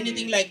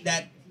 anything like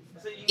that,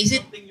 is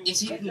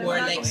it more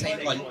like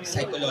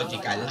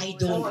psychological? I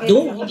don't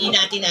know. Hindi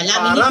natin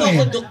alam. Hindi po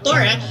ako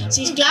doktor.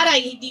 Si Clara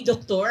hindi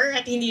doktor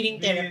at hindi rin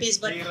therapist.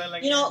 But,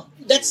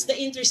 that's the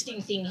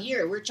interesting thing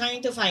here. We're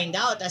trying to find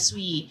out as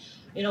we,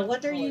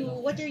 what are you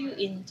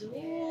into?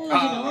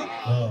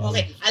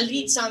 Okay, I'll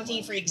read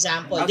something, for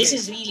example. Okay. This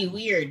is really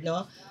weird,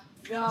 no?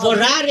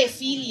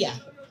 Vorarephilia.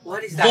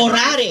 What is that?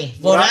 Vorare.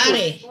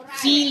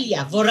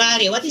 Philia.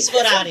 Vorare. What is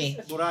vorare?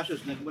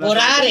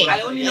 Vorare.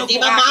 Di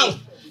ba mouth?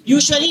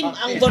 Usually,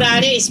 ang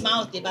vorare is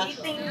mouth, di ba?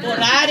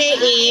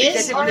 Vorare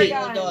is...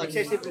 Hold on.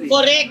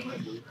 Correct.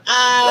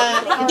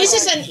 This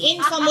is an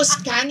infamous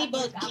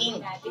cannibal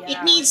king. It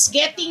means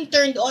getting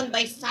turned on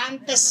by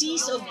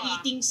fantasies of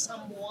eating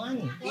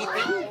someone.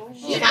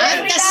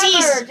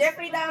 Fantasies.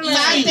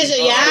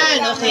 Fantasy.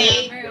 Yan,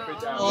 okay.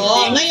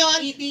 Oh, ngayon.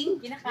 Eating.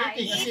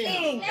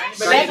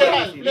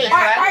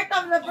 Part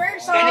of the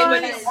person.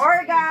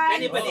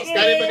 Organ.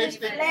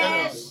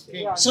 Flesh.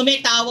 So may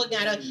tawag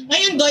nga ron.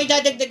 Ngayon, Doy,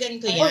 dadagdagan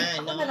ko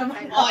yan. No?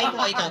 Oh,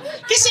 ikaw.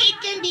 Kasi it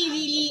can be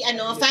really,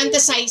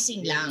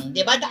 fantasizing lang.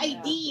 Diba? The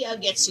idea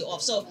gets you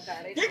off. So,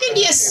 there can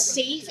be a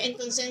safe and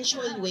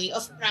consensual way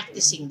of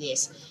practicing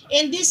this.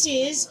 And this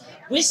is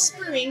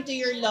whispering to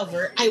your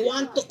lover, I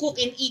want to cook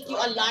and eat you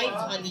alive,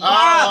 honey.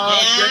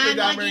 Ayan,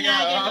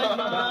 ginagawa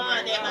mo.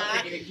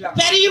 Diba?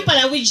 Pero yung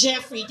pala, with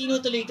Jeffrey,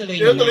 tinutuloy-tuloy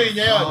niya. Tinutuloy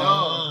niya yun.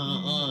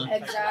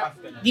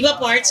 Exactly. Di ba,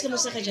 Parts?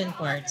 Kamusta ka dyan,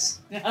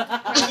 Parts?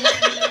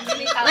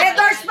 Red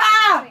doors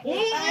pa!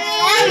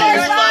 Red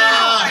doors pa!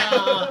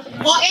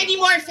 Oh, any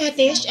more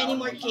fetish? Any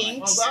more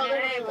kinks?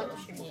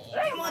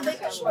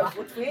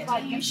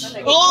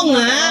 Oo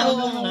nga.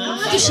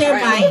 To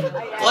share mine.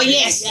 Oh,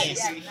 yes.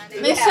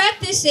 My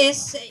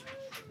fetishes,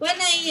 when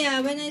I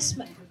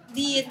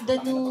the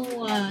new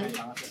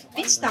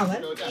beach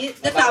towel,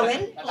 the towel,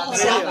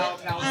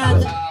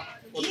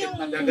 yung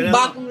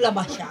bagong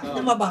labas siya,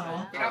 na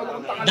mabango.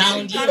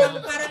 Down deep.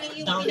 Parang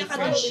yung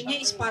pinakadulo niya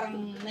is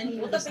parang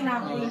nanimutas na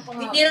ako.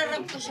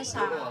 Nirarap ko siya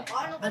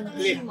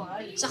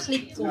sa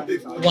clip ko.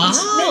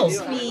 Wow!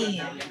 Makes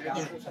me,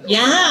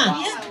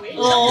 Yeah.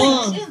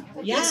 Oh.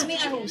 Makes me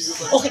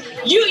arouse. Okay.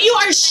 You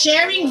are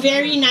sharing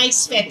very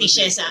nice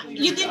fetishes.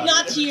 You did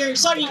not hear,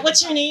 sorry,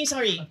 what's your name?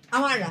 Sorry.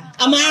 Amara.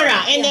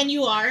 And then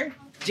you are?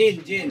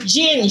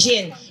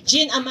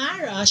 Jin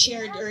Amara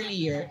shared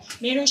earlier,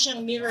 meron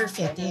siyang mirror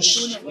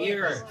fetish.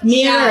 Mirror.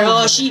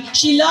 Oh,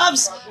 she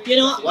loves,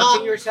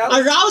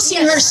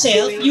 arousing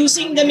herself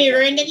using the mirror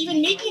and then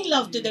even making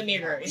love to the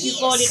mirror, if you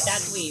call it that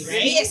way,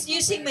 right? Yes,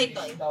 using my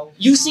toy.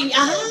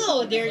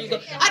 There you go.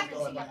 At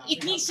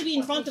it needs to be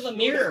in front of a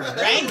mirror,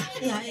 right?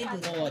 Yeah, I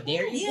do. Oh,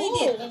 there you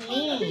go.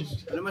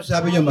 Ano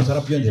masabi niyo?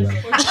 Masarap yun, di ba?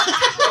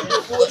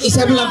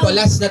 Isa lang po,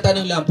 last na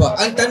tanong lang po.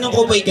 Ang tanong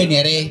ko po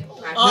kanyari,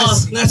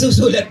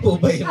 nasusulat po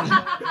ba yun?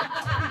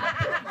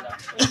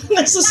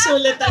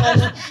 Nasusulat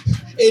ang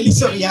Eli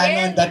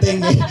Soriano ang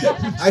dating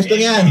Ayos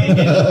lang yan.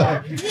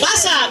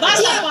 Basa,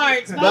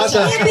 Parts.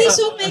 Basa. Yeah,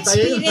 based on my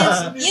experience,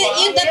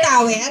 yung the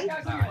towel,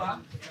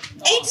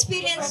 I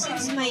experienced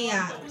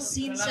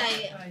since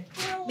I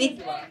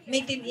made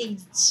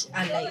teenage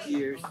life.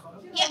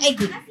 Yeah, I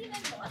did.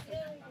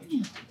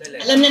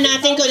 Alam na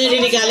natin kung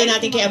ano regalo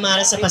natin kay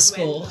Amara sa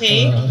Pasko,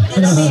 okay?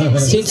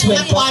 Since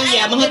when?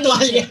 Mga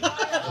tuwalya.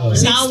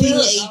 Since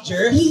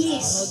teenager?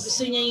 Yes.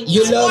 Gusto niya yung...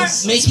 You love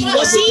making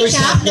love with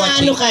yourself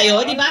watching. Na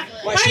kayo, di ba?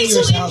 Parang it's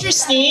so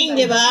interesting,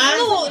 di ba?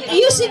 No,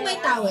 using my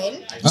towel.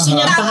 Gusto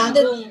niya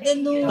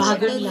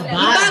bagong laban.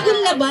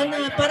 Bagong laban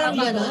na parang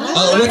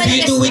gano'n. What do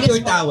you do with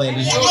your towel? I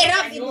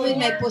rub it with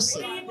my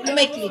pussy. With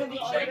my clip.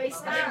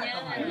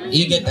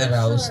 You get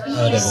aroused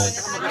out of it.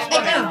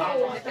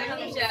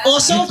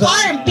 Oh, so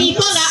far,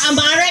 people,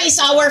 Amara is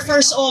our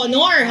first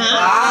honor,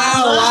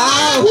 ha?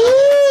 Wow!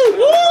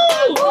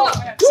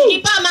 Sige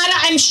pa, Amara,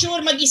 I'm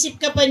sure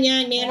mag-isip ka pa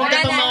niyan. Meron ka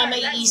pa mga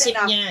maiisip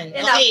niyan.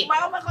 Okay.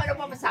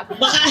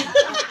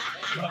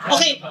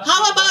 Okay,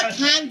 how about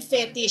hand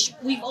fetish?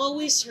 We've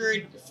always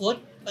heard foot,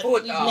 but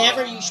we've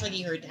never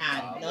usually heard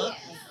hand, no?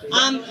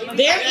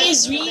 There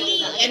is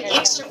really an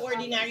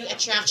extraordinary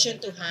attraction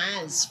to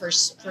hands. For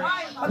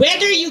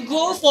whether you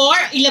go for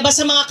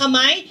ilabas sa mga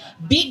kamay,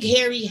 big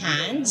hairy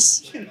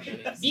hands,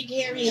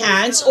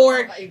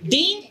 or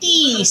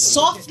dainty,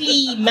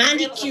 softly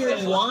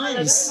manicured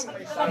ones,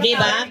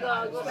 diba?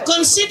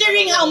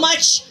 Considering how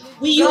much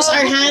we use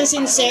our hands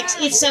in sex,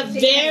 it's a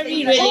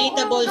very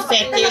relatable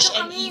fetish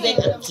and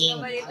even a kink.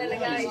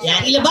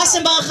 Yan, ilabas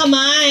sa mga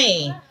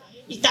kamay,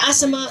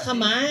 itaas sa mga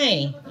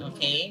kamay,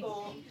 okay?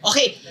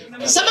 Okay,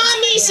 sa mga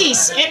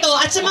misis, eto,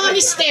 at sa mga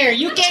mister,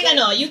 you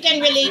can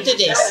relate to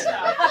this.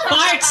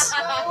 Parts,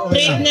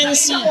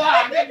 pregnancy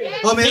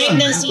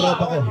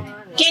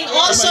can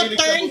also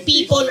turn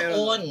people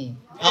on.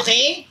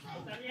 Okay?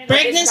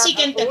 Pregnancy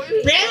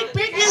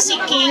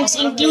kinks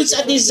includes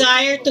a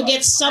desire to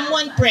get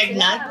someone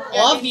pregnant,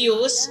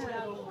 obvious,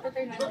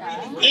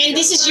 and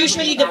this is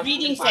usually the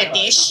breeding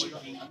fetish,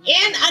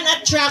 and an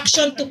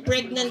attraction to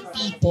pregnant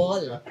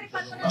people.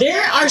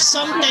 There are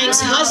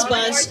sometimes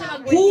husbands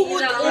who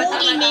would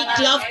only make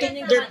love to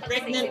their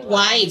pregnant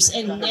wives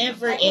and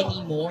never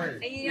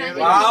anymore.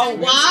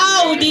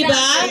 Wow, di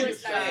ba?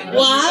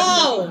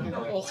 Wow.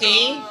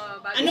 Okay.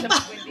 Ano pa?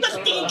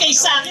 Nakatingin kayo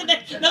sa akin.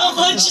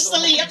 Nako-conscious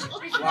tuloy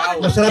ako.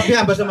 Masarap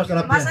yan, basta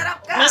masarap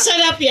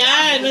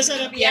yan.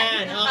 Masarap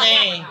yan.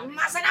 Okay.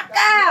 Masarap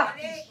ka!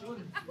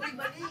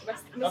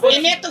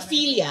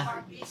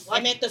 Emetophilia.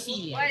 What is this?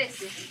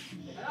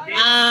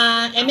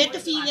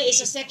 Emetophilia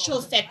is a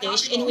sexual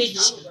fetish in which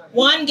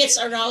one gets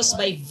aroused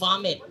by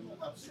vomit.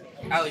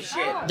 Oh,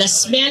 shit. The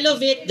smell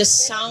of it, the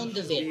sound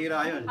of it.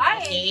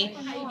 Okay?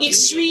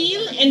 It's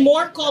real and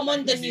more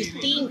common than you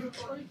think.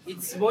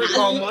 It's more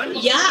common?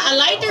 Yeah, a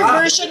lighter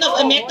version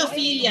of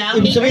emetophilia may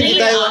Ibig sabihin,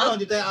 play out.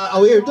 hindi tayo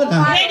aware dun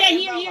ha.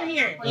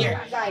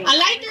 Here. A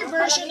lighter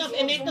version of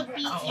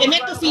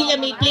emetophilia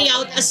may play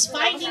out as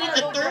finding it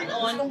a turn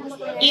on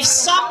if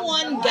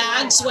someone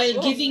gags while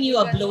giving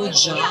you a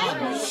blowjob.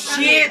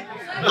 Shit!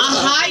 A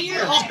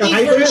higher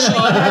octave version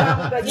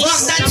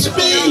is That's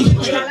me!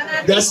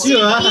 That's you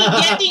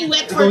ha. getting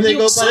wet for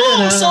pukes.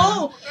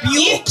 So,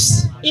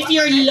 Pukes! if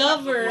your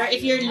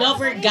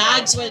lover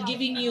gags while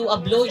giving you a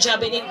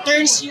blowjob and it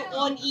turns you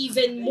on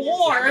even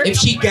more, If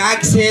she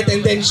gags it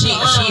and then she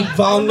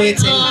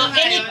vomits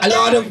and a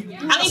lot of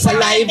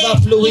saliva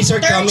fluids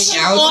are coming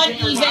out. on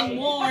even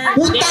more.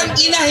 Putang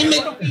ina,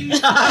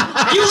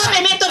 You have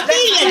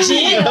emetophilia,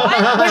 Jin.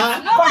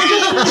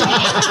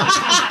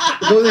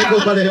 Ikaw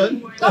pala yun?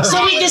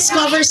 So we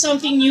discover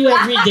something new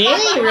every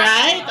day,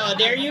 right? Oh,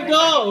 there you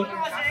go.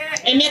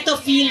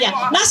 Emetophilia.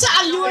 Nasa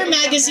Allure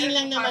magazine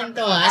lang naman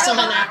to, ha? So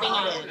hanapin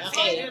nyo yan.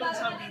 Okay.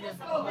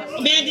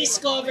 May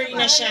discover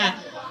na siya.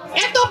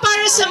 Ito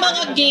para sa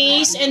mga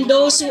gays and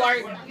those who are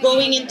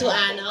going into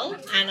anal.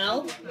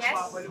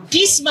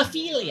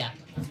 Clismaphilia.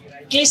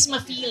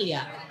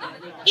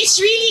 It's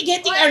really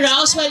getting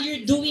aroused while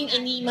you're doing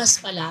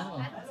enemas pa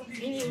lang.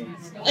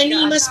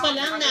 Enemas pa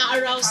lang,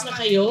 na-arouse na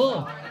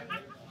kayo.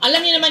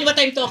 Alam niyo naman what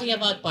I'm talking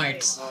about,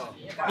 parts.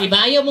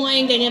 Diba? Ayaw mo nga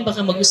yung ganyan, baka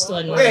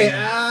magustuhan mo. Okay,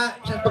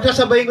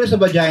 pagkasabayin ko sa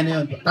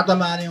vagina yun,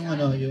 tatamaan yung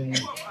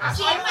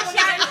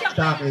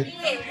sakit.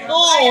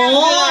 Oo.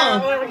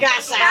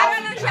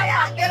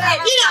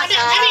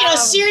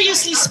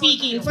 Seriously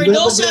speaking, for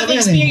those who have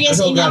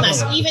experienced enemas,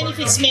 even if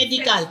it's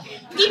medical,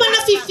 di ba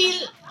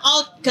na-feel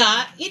out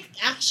ka, it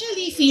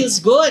actually feels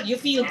good. You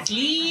feel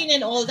clean and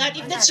all that.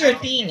 If that's your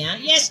thing, ha?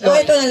 Yes, So,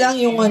 ito na lang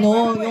yung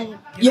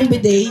yung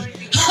bidet.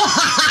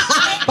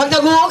 Pag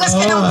naguhugas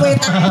ka ng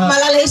puwet,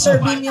 malalaser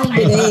beam yung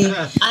bidet.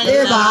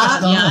 Diba?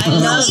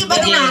 Yung iba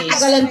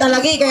tinatagalan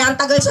talaga eh. Kaya ang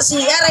tagal sa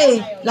CR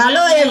eh. Lalo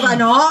if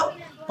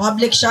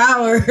public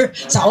shower,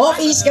 sa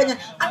office,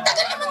 ganyan. Ang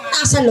tagal naman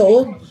nasa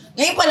loob.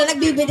 Ngayon pala,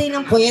 nagbibiday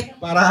ng puwet.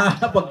 Para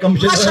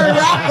pagkamsya.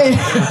 Masarap eh.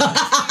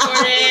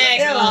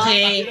 Correct.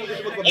 Okay.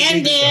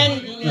 And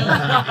then,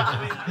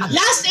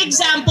 last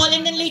example,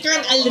 and then later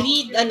on, I'll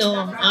read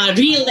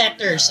real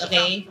letters,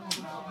 okay?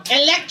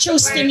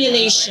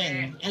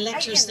 Electrostimulation.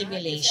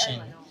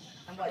 Electrostimulation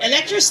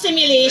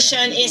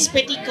is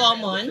pretty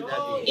common.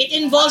 It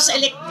involves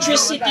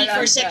electricity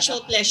for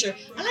sexual pleasure.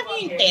 Alam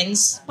niyo yung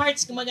TENS?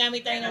 Parts,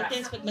 gumagamit tayo ng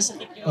TENS pag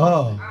masakit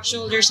yung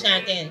shoulders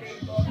natin.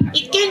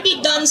 It can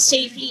be done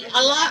safely.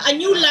 A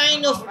new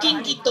line of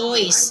kinky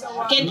toys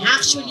can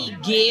actually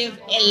give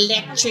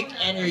electric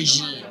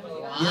energy.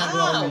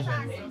 Wow!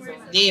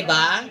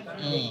 Diba?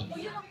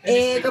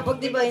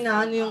 Kapag diba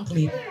inaano yung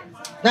clip,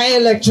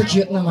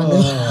 na-electrocute naman.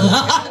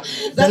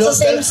 That's the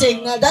same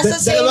signal. That's the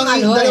same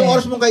Dalawang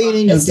oras mong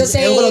kainin yun. It's the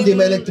same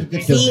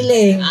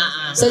feeling.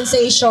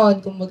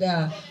 Sensation,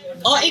 kumbaga.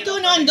 Ikaw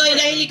noon, Doy,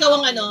 dahil ikaw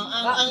ang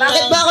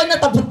Bakit ba ako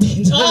natapot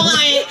dito? Oo nga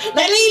eh.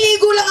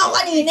 Naliligo lang ako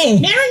kanina eh.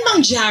 Meron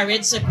bang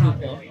Jared sa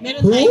grupo?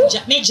 Meron tayong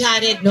may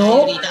Jared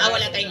tayo dito.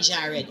 Wala tayong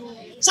Jared.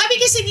 Sabi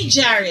kasi ni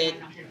Jared,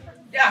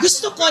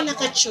 gusto ko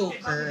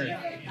naka-choker.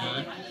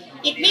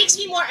 It makes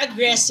me more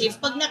aggressive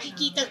pag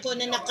nakikita ko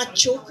na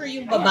naka-choker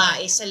yung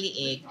babae sa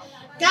liig.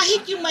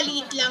 Kahit yung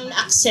maliit lang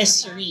na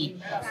accessory.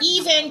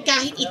 Even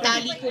kahit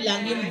itali ko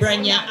lang yung bra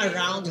niya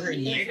around her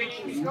neck.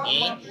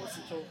 Okay?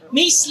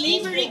 May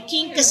slavery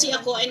kink kasi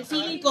ako and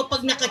feeling ko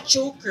pag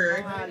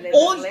naka-choker,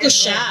 own ko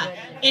siya.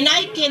 And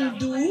I can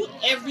do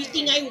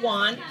everything I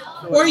want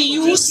or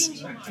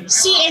use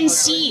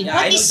CNC.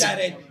 What is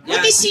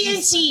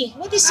CNC?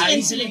 What is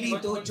CNC?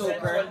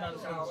 Choker.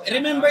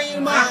 Remember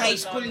yung mga high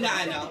school na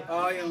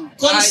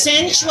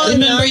consensual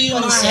Remember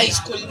yung mga high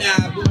school na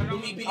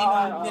bumibili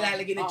ng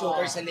nilalagay na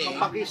choker sa leeg?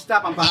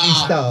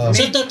 Pampakista.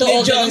 So,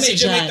 totoo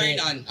medyo may turn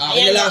on.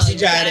 Kilala ko si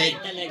Jared.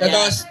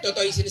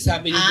 Totoo yung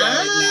sinasabi ni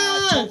Jared na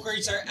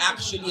chokers are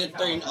actually a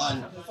turn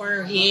on.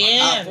 For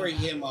him. For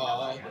him,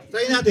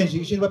 Try natin,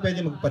 sino ba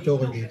pwede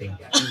magpa-choker dito?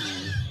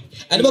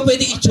 Ano ba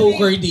pwede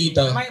i-choker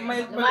dito?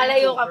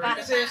 Malayo ka pa.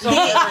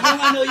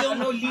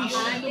 Yung leash.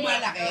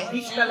 Lumalaki.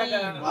 Leash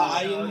talaga.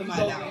 Yung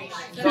lumalaki.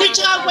 Hindi,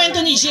 tsaka ang kwento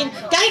ni Jim,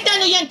 kahit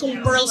ano yan,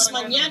 kung pearls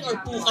man yan or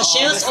puka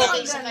shells,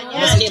 okay sa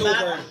kanya, di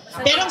ba?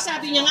 Pero ang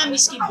sabi niya nga,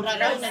 miski bra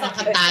raw na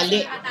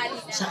nakatali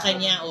sa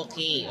kanya,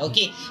 okay.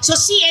 So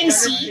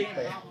CNC,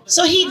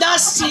 so he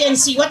does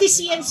CNC. What is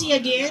CNC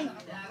again?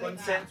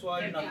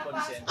 Consensual,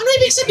 non-consent. Ano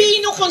ibig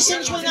sabihin ng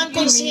consensual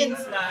non-consent?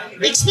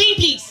 Explain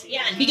please.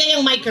 Yan, bigay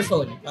ang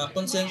microphone.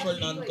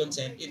 Consensual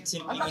non-consent, it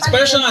simply means,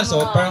 parang siyang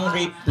parang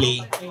rape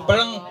play.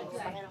 Parang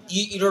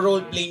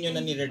i-roleplay nyo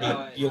na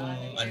nire-rape yung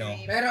ano.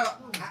 Pero,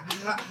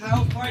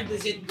 how far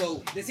does it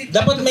go?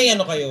 Dapat may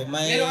ano kayo,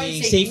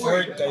 may safe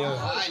word kayo.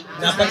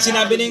 Na pag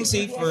sinabi na yung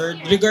safe word,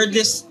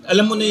 regardless,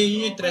 alam mo na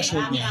yun yung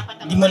threshold niya.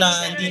 Hindi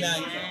na,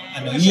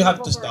 you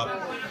have to stop.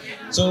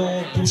 So,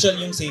 crucial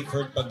yung safe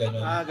word pag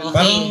gano'n.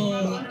 Parang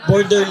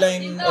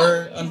borderline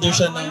or under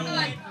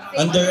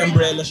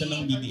umbrella siya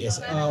ng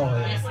BDSM.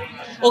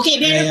 Okay,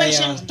 meron pa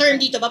siyang term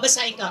dito,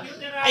 babasahin ka.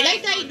 I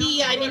like the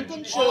idea, I'm in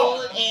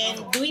control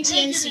and doing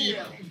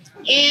CNC.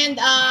 And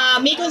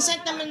may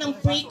consent naman ng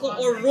pre-ko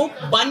or rope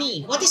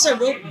bunny. What is a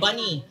rope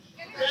bunny?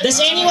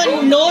 Does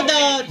anyone know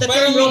the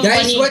term rope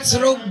bunny? Guys, what's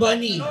rope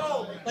bunny?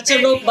 What's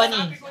a rope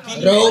bunny?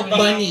 Rope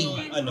bunny.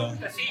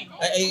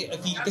 I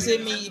feel kasi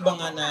may iba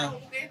nga na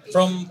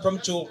from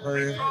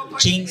choker,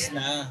 chains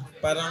na.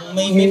 Parang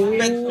may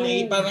pet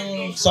play,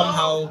 parang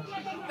somehow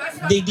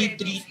they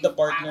treat the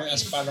partner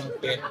as parang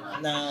pet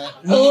na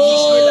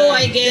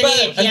I get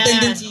it. Ang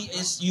tendency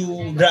is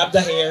you grab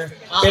the hair,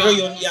 pero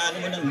yun, iano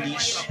mo ng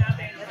leash.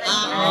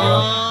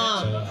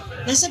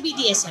 Nasa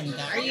BDSM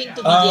ka? Are you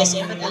into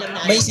BDSM at alam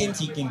na? May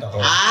sin-seeking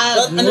ako.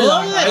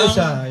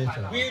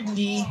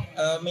 Weirdly,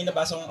 may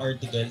nabasa akong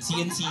article,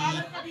 CNC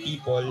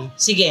people.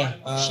 Sige,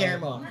 share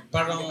mo.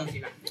 Parang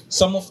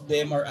some of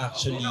them are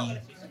actually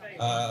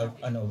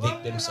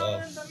victims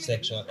of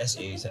sexual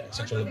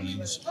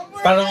abuse.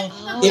 Parang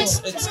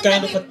it's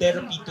kind of a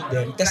therapy to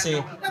them kasi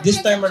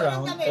this time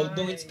around,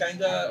 although it's kind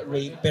of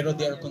rape, pero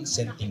they are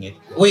consenting it.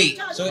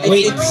 So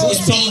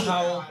it's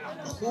somehow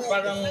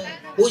parang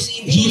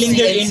healing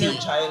their inner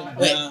child.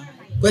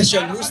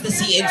 Question, who's the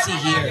CNC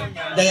here?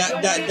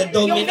 The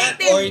dominant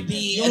or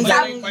the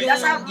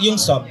yung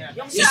sub?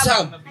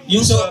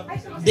 Yung sub.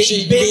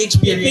 They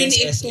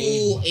experience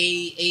into a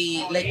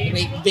like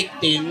rape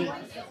victim,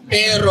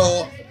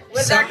 pero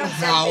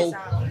somehow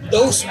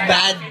those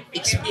bad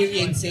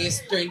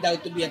experiences turned out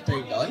to be a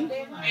turn on.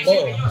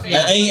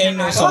 I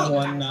know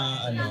someone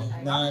na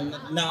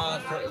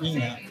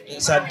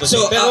sad to say.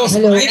 Pero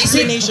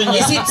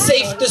is it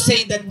safe to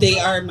say that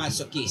they are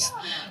masochist?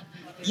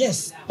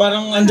 Yes,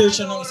 parang under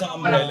siya ng isang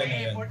umbrella na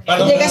yun.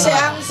 Parang hindi kasi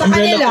ang sa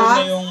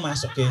kanila, na yung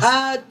masochist.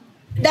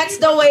 That's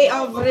the way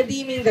of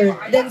redeeming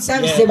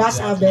themselves, diba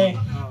sabi?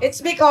 It's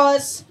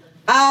because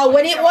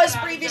when it was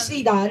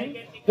previously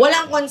done,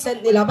 walang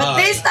consent nila. But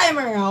this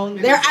time around,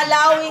 they're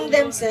allowing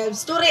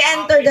themselves to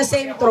re-enter the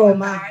same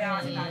trauma.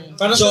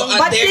 But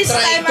this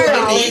time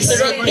around,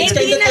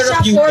 hindi na siya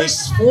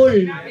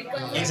forceful.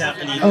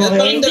 Exactly.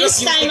 And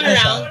this time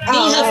around,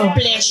 they have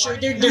pleasure.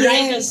 They're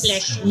deriving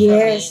pleasure.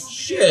 Yes.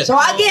 So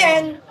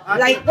again,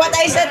 like what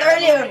I said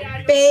earlier,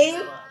 pain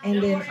and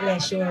then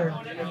pleasure.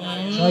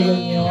 So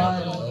yun.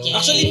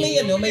 Actually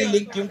may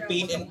link yung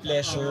pain and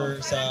pleasure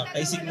sa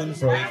kay Sigmund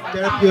Freud.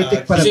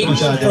 Therapeutic pala po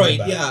siya.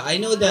 Freud, yeah, I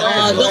know that.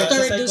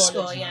 Dr.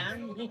 Dusko, yeah.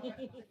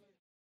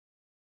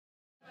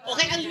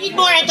 Okay, ang lead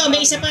more ito,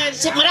 may isa pa,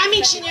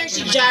 maraming senior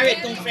si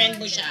Jared kung friend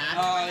mo siya.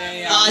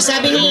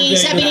 Sabi ni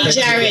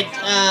Jared,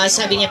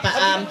 sabi niya pa,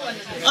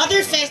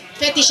 other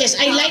fetishes,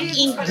 I like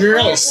in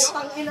girls.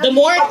 The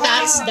more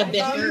tats, the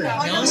better.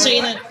 No? So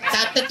yun,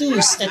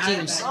 tattoos.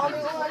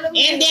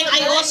 And then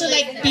I also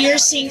like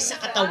piercing sa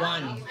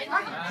katawan.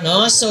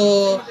 No?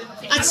 So,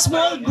 at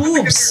small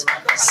boobs,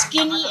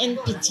 skinny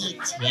and petite.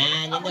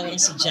 Yan daw yung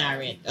si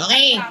Jared.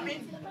 Okay,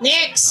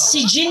 next,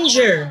 si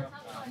Ginger.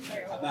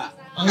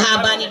 Ang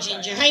haba ni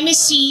Ginger. Hi, Miss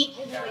C.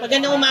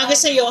 Magandang umaga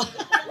sa'yo.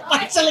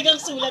 Parang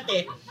talagang sulat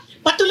eh.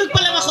 Patulog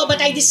pa lang ako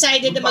but I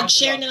decided na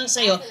mag-share na lang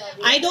sa'yo.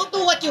 I don't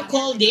know what you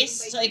call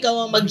this. So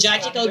ikaw ang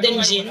mag-judge. Ikaw din,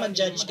 Jin.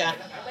 Mag-judge ka.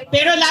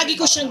 Pero lagi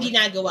ko siyang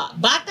ginagawa.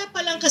 Bata pa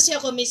lang kasi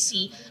ako, Miss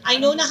C.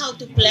 I know na how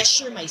to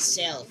pleasure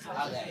myself.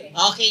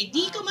 Okay,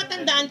 di ko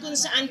matandaan kung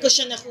saan ko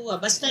siya nakuha.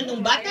 Basta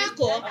nung bata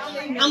ko,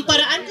 ang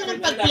paraan ko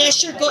ng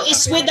pag-pleasure ko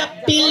is with a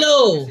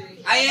pillow.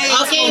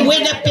 Okay,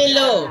 with a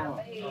pillow.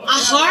 A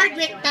hard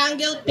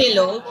rectangle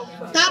pillow,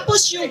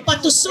 tapos yung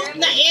patusok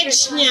na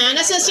edge niya,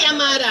 nasa si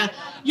Amara,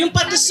 yung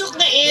patusok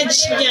na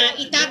edge niya,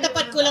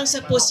 itatapat ko lang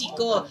sa pusi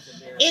ko.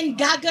 And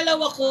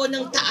gagalaw ako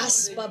ng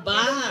taas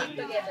baba.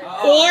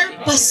 Or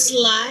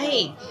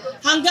paslide.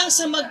 Hanggang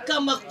sa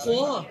magkamak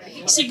ko.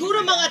 Siguro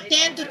mga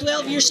 10 to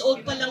 12 years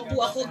old pa lang po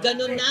ako,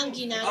 ganun na ang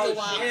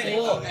ginagawa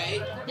ko.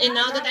 And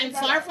now that I'm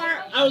far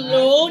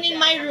alone in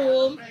my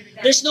room,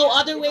 there's no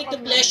other way to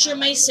pleasure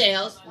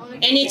myself,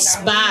 and it's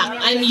back.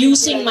 I'm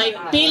using my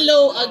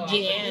pillow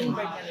again.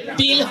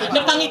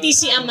 Napangiti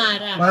si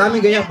Amara.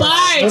 Maraming ganyan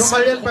parts.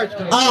 Normal yan parts.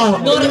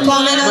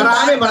 Normal.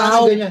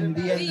 Maraming ganyan.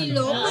 Hindi yan.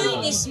 Pillow,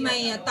 mine is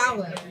my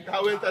towel.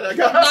 Towel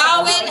talaga.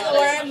 Towel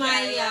or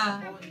my...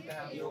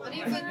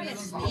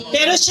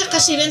 Pero siya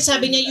kasi rin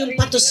sabi niya yung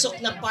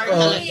patusok na part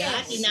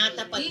talaga,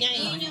 tinatapat niya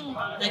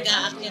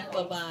nag-aakyat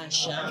pa ba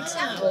siya?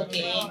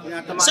 Okay.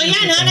 So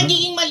yan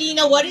nagiging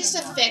malinaw, what is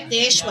a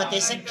fetish, what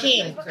is a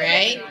kink,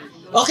 right?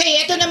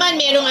 Okay, ito naman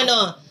merong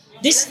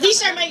These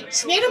are my,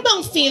 meron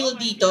bang Phil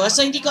dito?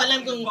 So hindi ko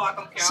alam kung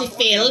si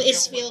Phil,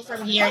 is Phil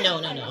from here?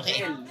 No,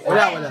 okay.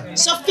 Wala.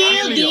 So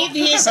Phil gave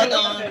his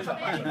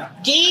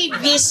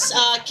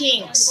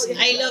Kinks.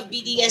 I love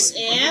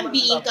BDSM,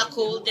 being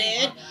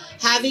cuckolded,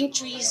 having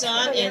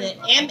threesome, and an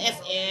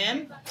MFM,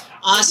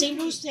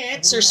 same-sex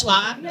sex or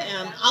swap,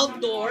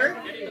 outdoor,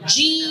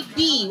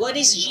 GB. What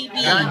is GB?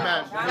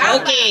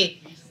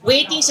 Okay.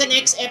 Waiting sa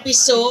next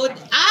episode.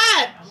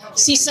 At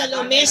si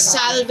Salome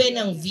Salve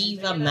ng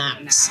Viva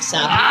Max.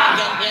 Sabi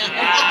ko ganyan.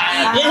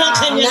 Yan ang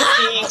kanyang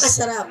Kinks.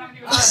 Napakasarap.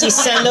 Si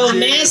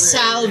Salome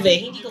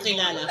Salve. Hindi ko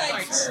kilala.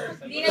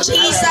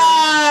 She's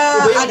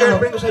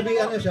Girlfriend ko sabi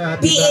siya.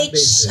 PH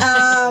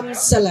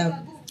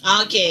Salam.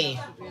 Okay.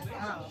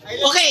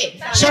 Okay.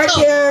 Short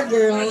hair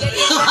girl.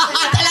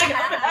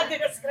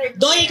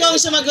 Doy, ikaw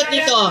ang sumagot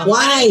nito.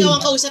 Why? Ikaw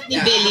ang kausap ni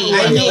Billy.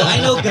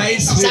 I know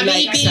guys who Sabi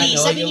ni likes, Billy,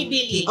 ano, sabi ni yung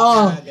Billy.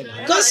 Oh.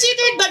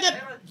 Considered ba na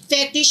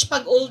fetish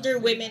pag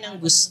older women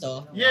ang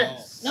gusto?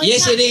 Yes. No,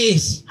 Yes, it's it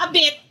is. a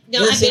bit.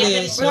 No, Yes, a bit.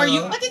 it is. For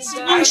you, but it's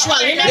usual.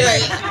 Remember?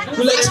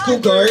 Who likes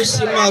cougars?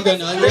 Yung mga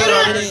ganon.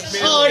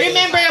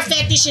 Remember a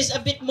fetish is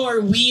a bit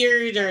more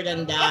weirder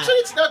than that.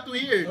 Actually, it's not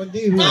weird.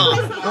 No.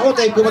 Ako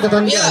type ko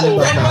matatanda.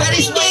 That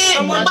is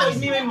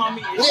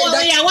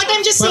What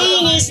I'm just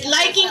saying is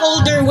liking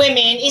older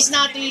women is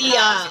not really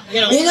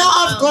You know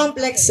of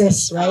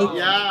complexes, right?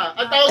 Yeah.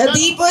 Ang tawag na-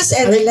 Oedipus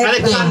and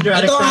Electra.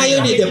 Ito nga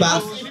yun di ba?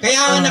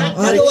 Kaya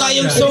nagawa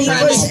yung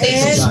soprano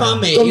stasis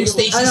ma'am yung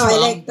stasis ma'am.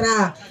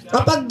 Electra.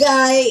 Kapag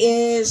guy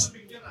is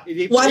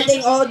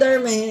wanting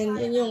older men,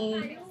 yun yung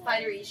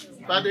Father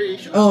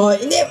issue.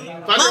 hindi.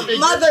 Father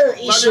Mother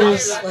figure.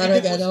 issues. Para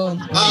ganon.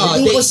 Oh,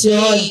 Oedipus yun.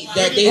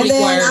 they And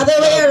then, require other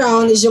way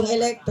around is yung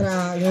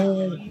Electra.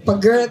 Yung pag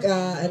girl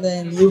ka, and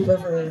then you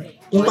prefer.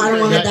 Yung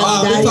parang mga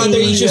daddy.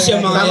 Father issues yung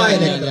mga Tama,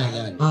 yan. Electra.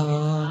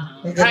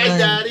 Hi,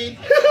 Daddy.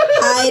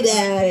 Hi,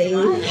 daddy.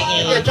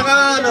 At saka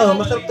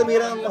masarap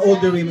tumira ng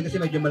older women kasi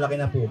medyo malaki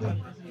na po.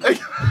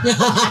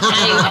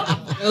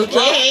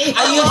 Okay.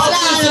 Wala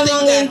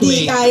namang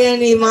hindi kaya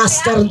ni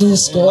Master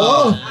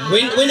Dusko.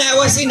 When I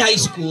was in high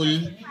school,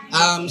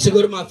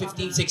 siguro mga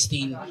 15,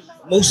 16,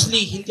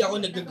 mostly hindi ako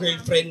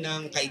nag-girlfriend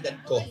ng kaedad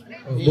ko.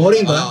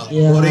 Boring ba?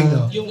 Boring,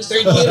 no? Yung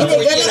third year, Hindi,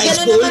 fourth year high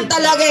ganun school, naman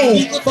talaga eh.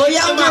 hindi ko For trip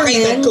yung younger mga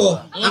kaedad men, ko.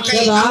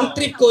 diba? Ang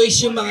trip ko is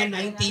yung mga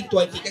 19,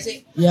 20 kasi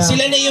Yeah.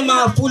 sila na yung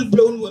mga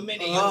full-blown women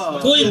eh.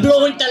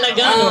 Full-blown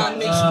talaga.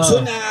 May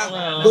suso na,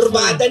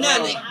 burbada na,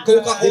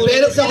 Coca-Cola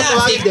Develop sila, na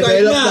kung safeguard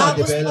develop na. na,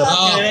 develop.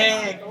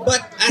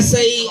 But as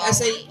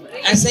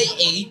I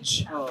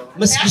age,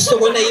 mas gusto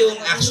ko na yung,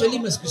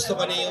 actually, mas gusto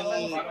ko na yung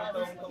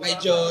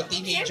medyo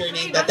teenager na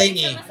yung dating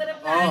eh.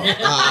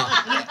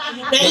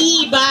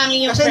 Naiiba ang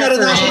iyong Kasi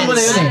naranasan mo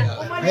na yun eh.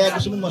 preference. Kaya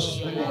gusto mo mas...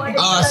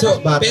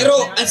 Pero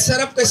ang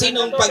sarap kasi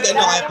nung pag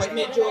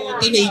medyo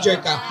teenager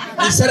ka,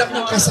 ang sarap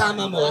ng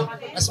kasama mo,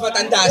 mas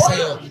matanda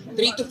sa'yo.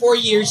 3 to 4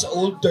 years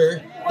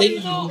older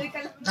than you,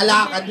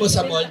 kalakad mo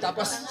sa mall,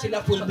 tapos sila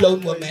full-blown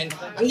women.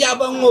 Ang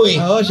yabang mo eh.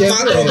 Oo,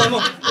 syempre. Mga tropa mo.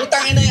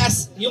 Putangin na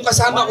yung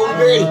kasama kong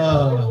girl.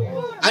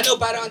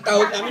 Parang ang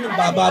tawag namin ng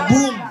baba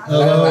boom.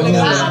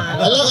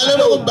 Alam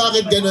mo kung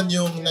bakit ganun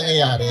yung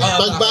nangyayari?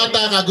 Pag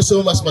bata ka,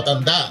 gusto mo mas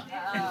matanda.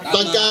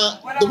 Pagka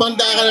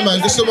tumanda ka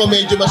naman, gusto mo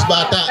medyo mas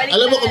bata.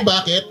 Alam mo kung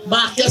bakit?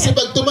 Kasi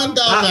pag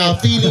tumanda ka,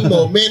 feeling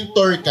mo,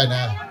 mentor ka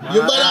na.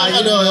 Yung parang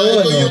ikaw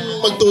yung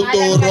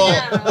magtuturo.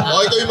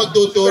 Ikaw yung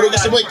magtuturo.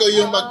 Gusto mo ikaw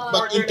yung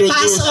mag-introduce.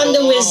 Pass on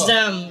the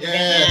wisdom.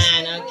 Yes.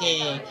 Ganyan,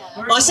 okay.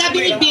 Sabi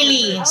ni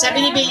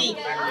Billy,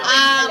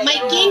 my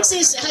kinks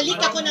is halik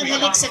ako ng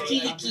halik sa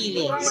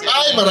kilikili.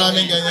 Ay,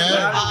 maraming ganyan.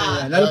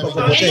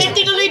 And then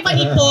tinuloy pa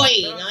ni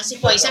Poy, si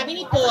Poy. Sabi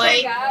ni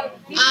Poy,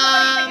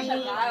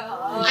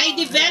 I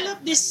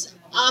developed this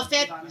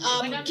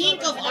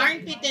kink of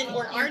armpit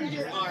or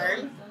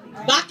underarm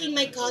back in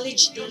my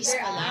college days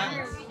pa lang.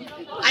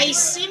 I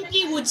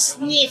simply would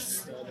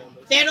sniff.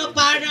 Pero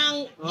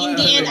parang, in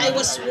the end, I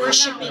was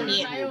worshiping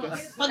it.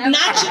 Pag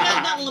natural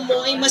na ang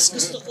amoy, mas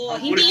gusto ko.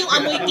 Hindi yung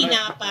amoy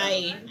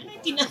tinapay. Ano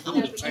yung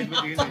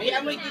tinapay? May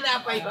amoy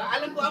tinapay ba?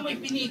 Alam ko amoy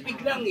pinipig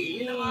lang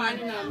eh. Yun ang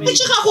ano namin. At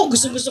saka ako,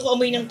 gusto ko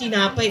amoy ng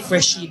tinapay,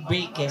 freshly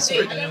break eh. So,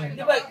 Di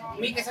ba,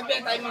 may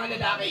kasabihan tayong mga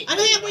lalaki. ano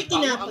yung amoy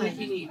tinapay?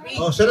 Pinipig.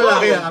 Sa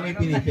lalaki ang aming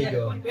pinipig.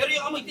 Pero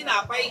yung amoy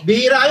tinapay,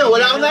 Bihira yun,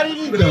 wala akong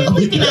narinig doon.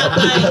 Amoy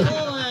tinapay.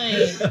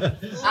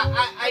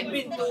 I've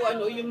been to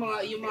yung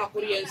mga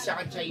Koreans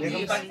at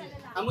Chinese.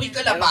 Amoy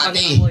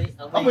kalapate.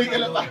 Amoy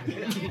kalapate.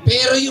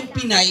 Pero yung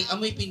Pinay,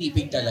 amoy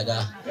pinipig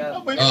talaga.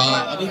 Amoy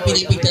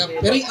pinipig talaga.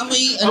 Pero yung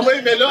amoy Amoy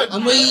melon.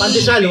 Amoy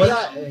Pandesal,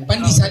 wala.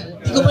 Pandesal.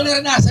 Hindi ko pa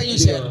naranasan yun,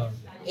 sir.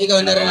 Ikaw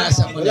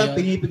naranasan mo na Wala, yun.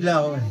 pinipig lang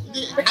ako eh.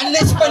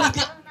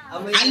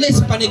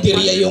 Unless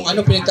panideria yung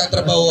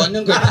pinagtatrabahoan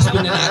ng girl, tapos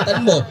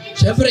binanatan mo.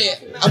 Siyempre,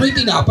 amoy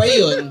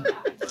tinapay yun.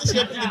 Kasi,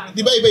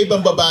 di ba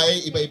iba-ibang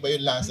babae, iba-iba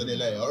yung lasa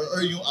nila eh.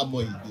 Or yung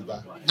amoy, di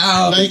ba?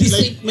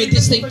 May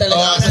distinct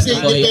talaga. Kasi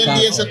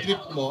depende yan sa trip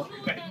mo.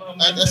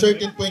 At a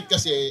certain point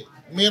kasi,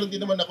 meron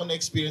din naman ako na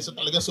experience na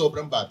talaga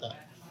sobrang bata.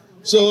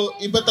 So,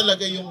 iba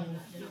talaga yung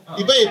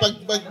Iba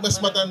pag mas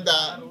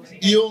matanda,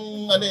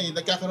 yung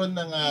nagkakaroon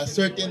ng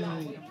certain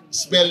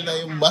spell na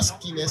yung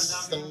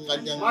muskiness ng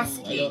kanyang,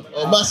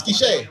 musky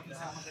siya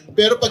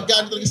Pero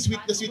pagka talaga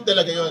sweet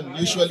talaga yon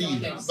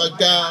usually,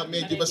 pagka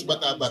medyo mas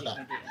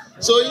bata-bata.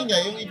 So yun nga,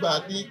 yung iba,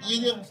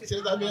 yun yung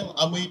sinasabi yung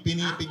amoy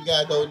pinipig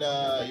nga daw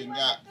na yun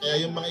nga.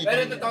 Kaya yung mga ibang...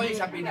 Pero totoo yung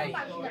sa Pinay.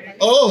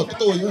 Oo,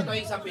 totoo yun.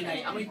 Totoo yung sa Pinay.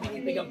 Amoy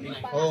pinipig ang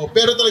Pinay. Oo,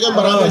 pero talaga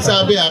marami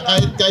sabi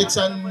kahit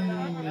saan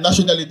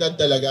nasyonalidad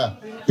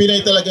talaga.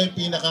 Pinay talaga yung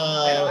pinaka...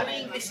 Ano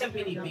yung English ng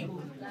pinipig?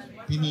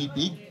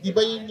 Pinipig? Di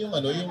ba yun yung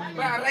yung...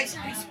 Rice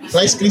Krispies.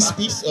 Rice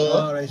Krispies,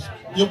 oo.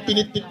 Yung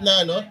pinitpit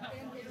na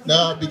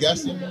na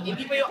bigas.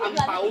 Hindi ba yung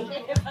ampaw?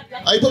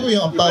 Iba ba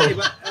yung ampaw?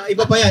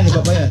 Iba pa yan.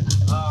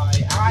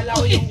 Akala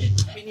ko yung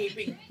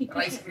pinipig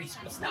Rice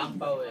Krispies na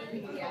ampaw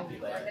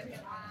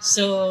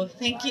So,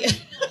 thank you.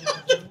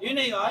 Yun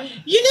na yun?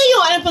 Yun na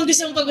yun. Ano pang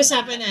gusto mong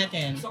pag-usapan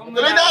natin?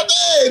 Tuloy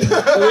natin!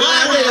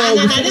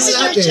 This is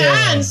your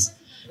chance.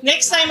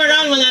 Next time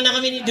around, wala na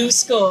kami ni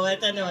Dusko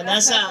at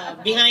nasa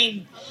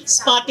behind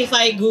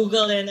Spotify,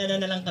 Google, and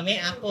na lang kami,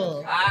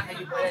 Apple.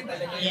 Kayo pala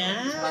talaga.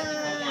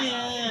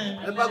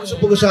 Yeah. Ano ba gusto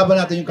pag-usapan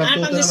natin yung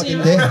kantuta na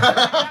matindi?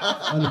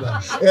 Ano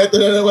ba? Ito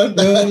na naman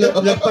tayo.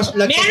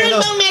 Meron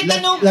bang may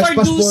tanong for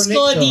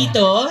Dusko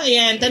dito?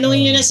 Ayan,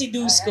 tanungin nyo na si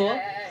Dusko.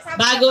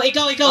 Bago,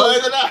 ikaw. Oh,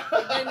 ito na.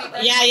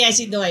 Yeah,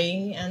 si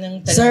Doy.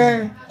 Anong tanong?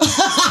 Sir.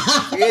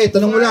 Sige,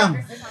 tanong mo lang.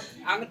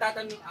 Ang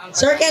tatanong...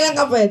 Sir, kailan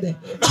ka pwede?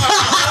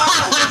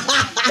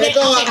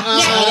 Ito,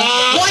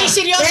 Boy,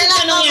 seryosong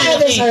tanong yan.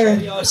 Pwede, sir.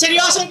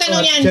 Seryosong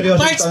tanong yan.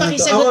 Seryosong Parts, tanong to.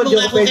 pakisagot mo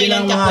nga kung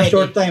kailan ka mga pwede.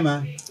 short time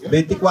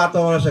 24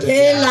 oras agad.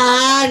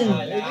 Kailan?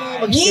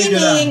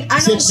 Meaning,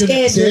 anong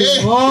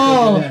schedule mo?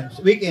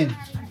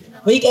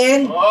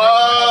 Weekend?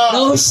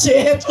 Oh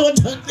shit!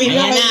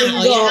 Ayan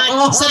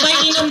na.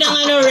 Sabay inom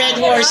ng Red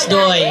Horse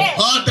Doy.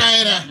 Tayo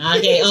na.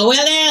 Okay.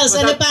 What else?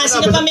 Ano pa?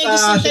 Sino pa may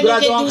gusto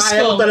tanong kay Dusko?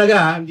 Kaya ko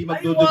talaga, hindi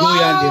magdudugo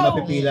yan, hindi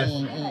mapipilan.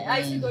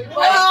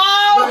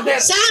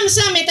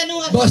 Sam, may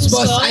tanong ako. Boss,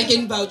 I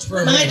can vouch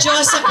for her. Mga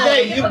Diyos ako.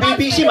 Yung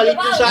BBC, malit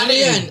yung sa Ano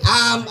akin.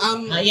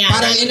 yan?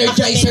 Parang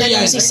energizer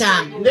yan. Si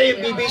Sam. Hindi,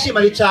 yung BBC,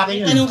 malit sa akin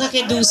yun. Tanong ka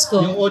kay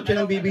Dusko. Yung 8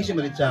 ng BBC,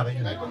 malit sa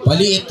akin yun.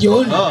 Paliit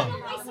yun.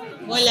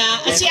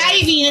 Wala. Si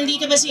Ivy,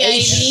 nandito ba si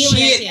Ivy?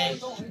 Shit.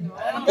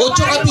 8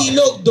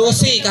 kapilog,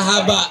 12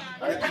 kahaba.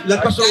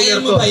 Lagpas sa Kaya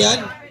mo ba yan?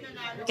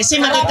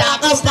 Kasi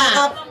matatapos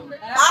na.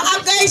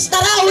 Guys,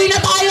 tara, uwi na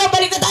tayo.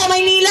 Balik na tayo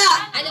Maynila.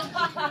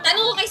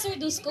 Tanong ko kay Sir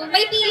Dusko,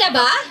 may pila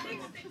ba?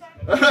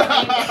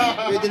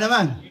 Pwede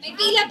naman. May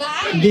pila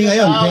ba? Hindi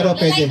ngayon, pero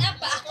pwede. Line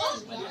up ba ako?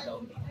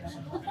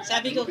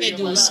 Sabi ko kay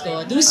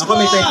Dusko. Ako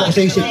may type ako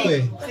sa isip ko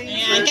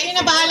Ayan, kayo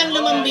na bahalang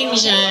lumambing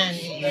dyan.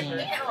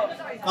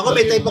 Ako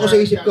may type ako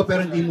sa isip ko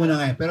pero hindi muna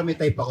ngayon. Pero may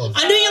type ako.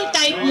 Ano yung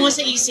type mo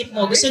sa isip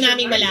mo? Gusto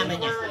naming malaman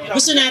niya.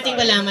 Gusto nating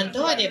malaman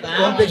to, di ba?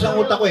 Complex ang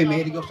utak ko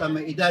May hilig ako sa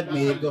may edad,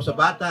 may hilig ako sa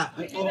bata.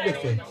 Ang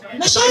complex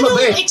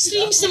Masyadong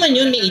extremes naman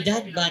yun. May edad,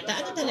 bata.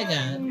 Ano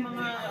talaga?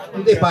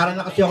 Hindi, parang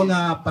na kasi ako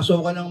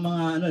napasukan ng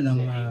mga ng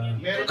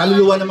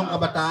kaluluwa ng mga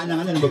kabataan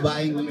ng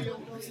babaeng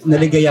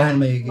naligayahan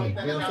maigi.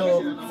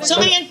 So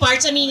ngayon,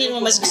 parts, aminin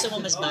mo, mas gusto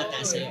mo mas bata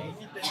sa'yo.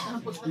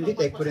 Hindi,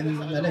 take ko rin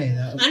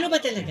Ano ba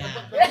talaga?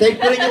 Take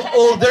ko rin yung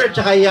older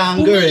tsaka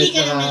younger. Pumili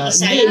ka naman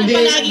isa. Yung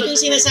palagi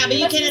kong sinasabi,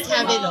 you cannot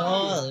have it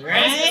all.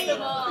 Right?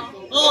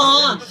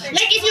 Oo.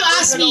 Like if you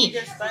ask me,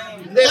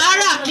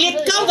 Clara, clit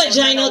ka,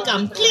 vaginal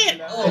cam?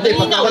 Clit. Hindi,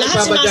 pag ako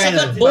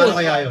nagpa-vaginal, paano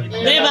kaya yun?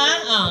 Diba?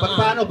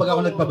 Pag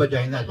ako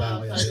nagpa-vaginal,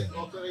 paano kaya yun?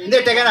 Hindi,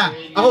 teka na.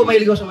 Ako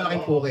mahilig ako sa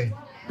malaking puke.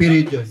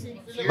 Period yun.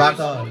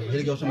 Bata,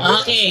 hilig ako sa malaki.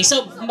 Okay,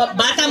 so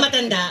bata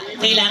matanda,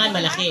 kailangan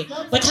malaki.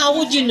 But how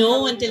would you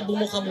know until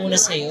bumuka muna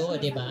sa'yo,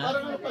 di ba?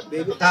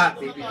 Baby.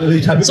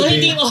 Sabi So ko,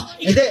 hindi mo,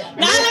 hindi.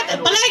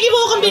 palagi mo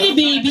akong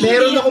binibaby.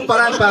 Meron akong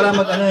paraan para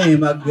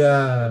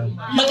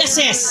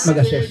mag-assess.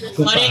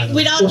 Kung Correct, paano.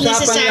 without Usapan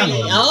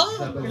necessarily. lang. Oh,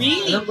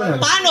 really? Alam ko na.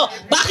 Paano?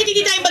 Bakit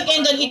hindi tayo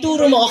mag-end on?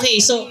 Ituro mo. Okay,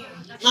 so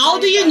how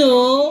do you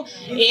know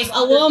if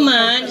a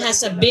woman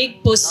has a big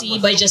pussy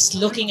by just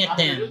looking at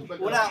them?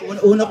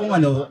 Una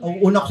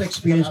ko sa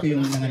experience ko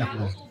yung nanganak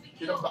mo.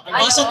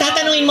 Oh, so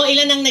tatanungin mo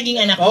ilan ang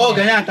naging anak mo? Oo,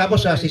 ganyan.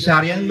 Tapos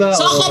cesarean ba?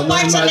 So ako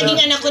parts ang normal?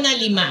 naging anak ko na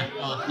 5.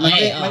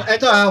 Okay,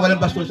 Ito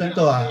walang bastusan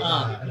to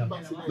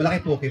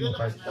malaki puki mo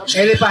parts.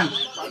 Elephant.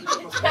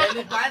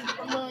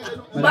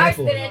 Malaki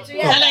po.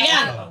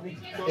 Talaga?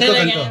 Ito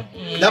ganito.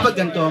 Dapat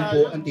ganito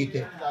ang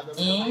titi.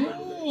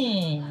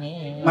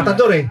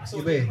 Matador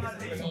iba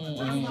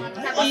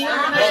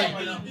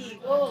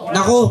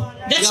Naku,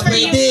 that's for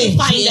you to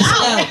find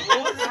out.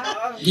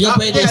 Hindi ka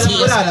pwede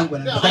alam ko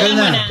na. Matagal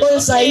na.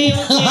 Full sign.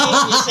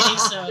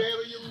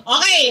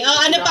 Okay,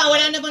 ano pa?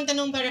 Wala na bang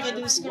tanong para kay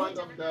Dusko?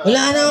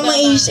 Wala na akong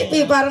maisip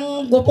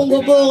Parang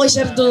gupong-gupo ako kay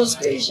Sir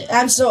Dusko.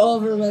 I'm so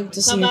overwhelmed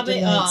to see you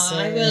tonight,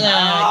 sir. I will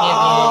give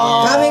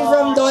you. Coming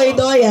from Doy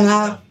Doy,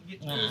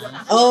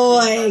 Oh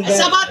my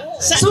God.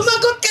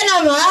 Sumagot ka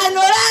naman.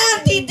 Wala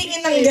nang titingin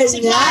ng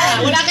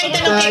ganyan. Wala kayong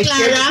tanong kay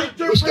Clara?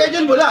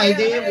 Schedule mo lang.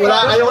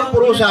 Wala kayong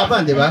puro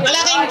usapan, di ba? Wala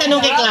kayong tanong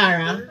kay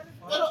Clara?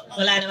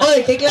 Wala naman.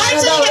 Oy, kay Clara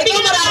Parts, daw. halika, Ikaw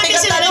bigyan marami natin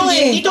kang sila tanong ng eh.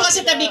 gift. Dito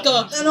kasi tabi ko.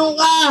 Tanong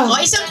ka.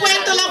 Isang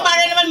kwento lang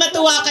para naman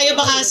matuwa kayo.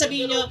 Baka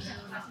sabihin nyo,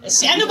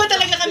 ano ba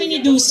talaga kami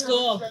ni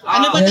Dusko?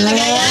 Ano ba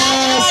talaga?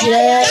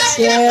 Yes.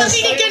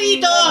 Makinig ka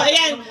rito.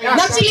 Ayan.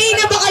 Nagsilay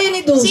na ba kayo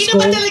ni Dusko? Sino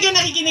ba talaga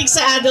nakikinig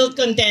sa adult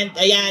content?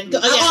 Ayan.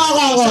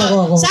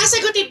 Ako.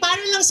 Sasagutin, para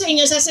lang sa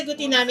inyo,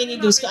 sasagutin namin ni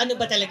Dusko, ano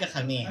ba talaga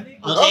kami?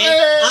 Okay?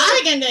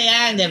 Ganda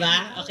yan, di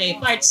ba? Okay,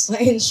 Parts.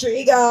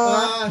 Ma-intriga.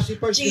 Si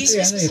Parts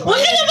kasi Huwag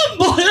ka naman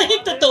bola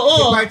yung totoo.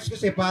 Si Parts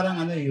kasi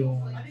parang yung...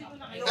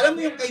 Alam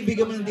mo yung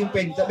kaibigan mo hindi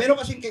pwede. Meron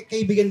kasing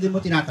kaibigan din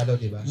mo tinatalo,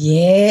 di ba?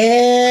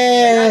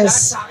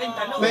 Yes!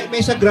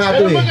 May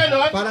sagrado eh.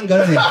 Parang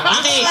gano'n eh.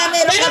 Okay.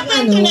 Pero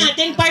kwento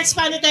natin, Parts,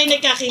 paano tayo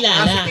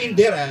nagkakilala? Sa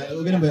Tinder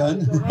Ganun ba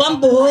yun?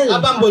 Bumble.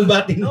 Bumble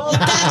batting.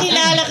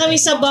 Nagkakilala kami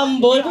sa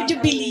Bumble. Would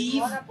you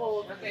believe?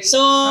 So,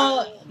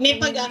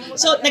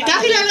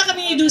 nagkakilala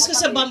kami ni Dusko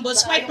sa Bumble.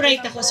 Swipe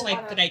right ako,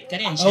 swipe right ka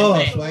rin,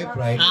 syempre. Swipe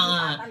right.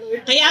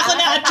 Kaya ako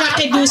na-attract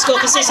kay Dusko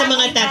kasi sa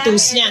mga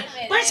tattoos niya.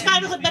 Parts,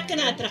 ba't ka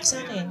na-attract sa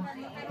akin?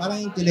 Parang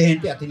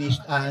intelihente at hindi.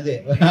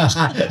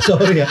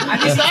 Sorry.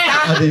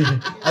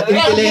 At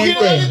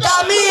intelihente.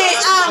 Kami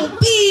ang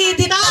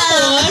pidit.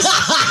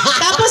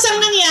 Tapos ang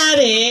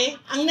nangyari,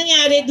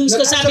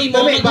 Dusko, sabi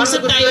mo,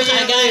 mag-usap tayo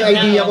agad.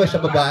 Idea ko sa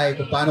babae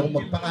kung paano kung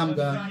magpakam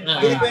ka.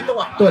 Kinikwento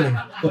ko actual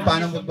Kung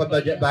paano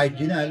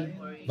magpa-vaginal,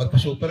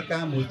 magpa-super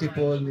ka,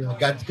 multiple,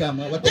 gods ka,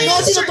 whatever.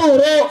 Ikaw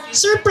sinuturo.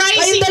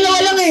 Surprisingly. Kayong dalawa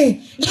lang eh.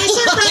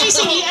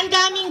 Surprisingly, ang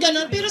daming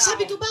ganon. Pero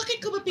sabi ko,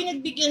 bakit ko ba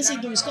pinagbigyan si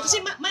Dusko? Kasi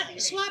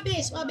suabe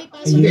pa.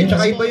 Hindi,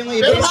 tsaka iba yung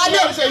iba.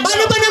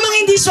 Paano ba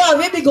namang hindi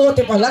suabe?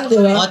 Bigote pa lang, di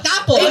ba?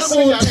 Tapos,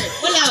 wala.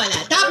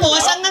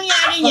 Tapos, ang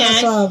nangyari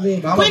niyan,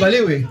 baka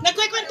mabaliw eh.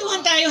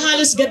 nagkwekwentuhan tayo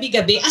halos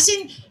gabi-gabi. As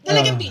in,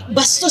 talagang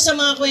basto sa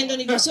mga kwento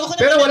ni Dusko.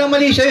 Pero walang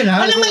mali siya yun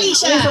ha? Walang mali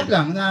siya.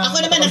 Ako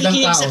naman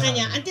nakikinig sa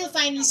kanya. Until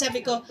finally sabi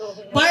ko,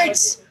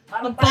 Parts,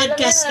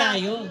 mag-podcast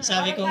tayo.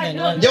 Sabi ko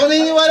gano'n. Hindi ako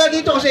naniniwala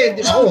dito kasi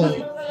ako,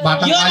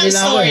 batang kali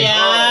lang ako eh.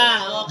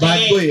 Okay.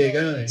 Bad boy eh,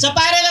 gano'n eh. So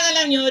para lang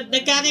alam nyo,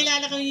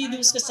 nagkakilala kami ni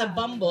Dusko sa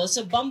Bumble.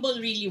 So Bumble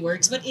really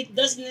works, but it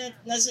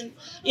doesn't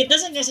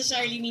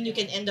necessarily mean you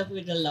can end up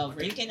with a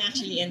lover. You can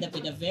actually end up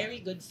with a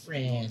very good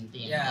friend.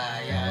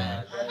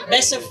 Yeah.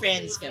 Best of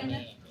friends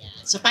kami.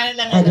 So para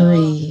lang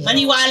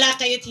maniwala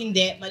kayo't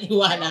hindi,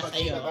 maniwala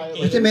kayo.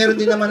 Okay. Kasi meron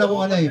din naman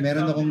akong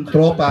meron akong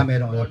tropa,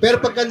 pero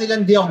pagka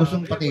nilandi ako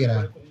gustong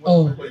patira.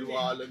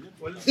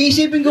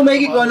 Isipin ko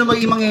maigi kung ano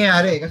magiging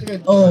mangyayari. Kasi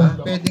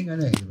pwedeng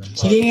diba?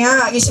 Sige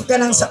nga, isip ka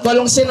ng 8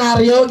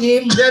 senaryo,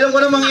 game. Hindi alam ko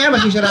ano mangyayari,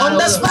 masisiraan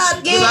On the spot,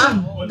 game.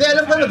 Diba? Hindi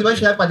alam ko diba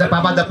siya,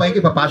 papadapayin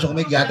ko, papasok ko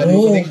may gagawin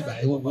ko next,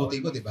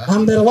 ibubuti ko, diba?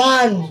 Number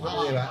 1.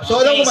 Diba? So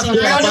alam ko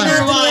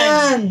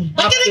yan.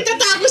 Ba't ka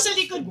nagtatago sa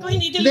likod ko?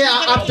 Hindi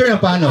after na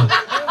paano?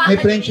 May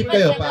friendship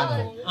kayo,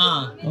 paano?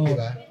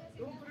 Diba?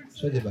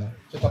 So diba?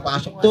 So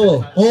papasok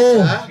to.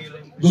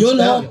 Yun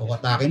o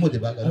atake mo,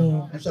 diba?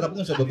 Ang sarap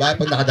nun sa babae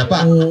pag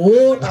nakadapa.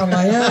 Oo,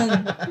 tama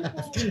yan.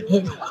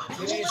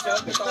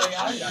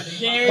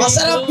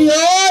 Masarap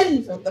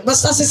yun!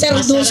 Basta si Sir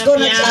Dusko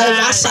nagsabi,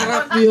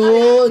 masarap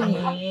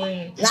yun.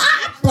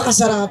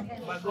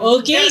 Napakasarap.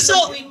 Okay, so...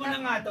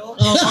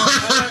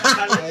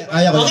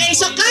 Okay,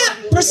 so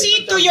Kap,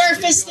 proceed to your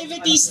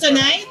festivities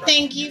tonight.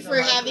 Thank you for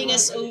having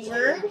us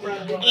over.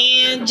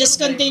 And just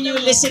continue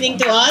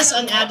listening to us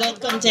on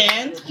Adult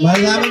Content.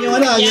 Mahal namin yung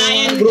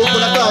yung grupo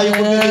na to,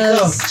 yung community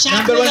to.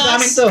 Number 1 sa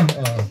amin to.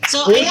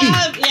 So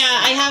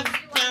I have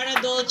Clara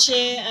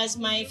Dolce as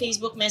my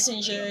Facebook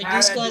Messenger.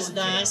 Dusko has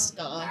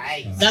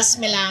Das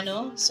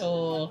Milano. So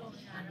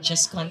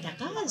just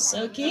contact us,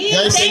 okay?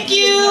 Guys, thank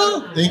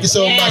you! Thank you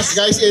so much,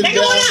 guys. Teka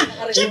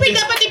muna! Siyempre,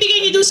 dapat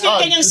ibigay ni Dusko yung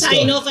kanyang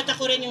sign-off at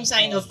ako rin yung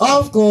sign-off.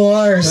 Of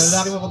course!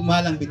 Lalaki mo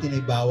pagmalang bitin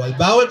ay bawal.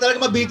 Bawal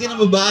talaga mabitin ng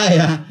babae,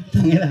 ha?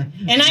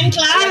 And I'm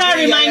Clara,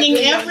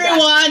 reminding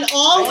everyone,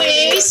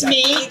 always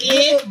make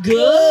it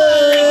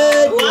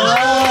good!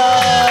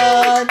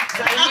 Wow!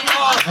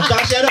 At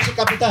saka siya si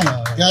Kapitan.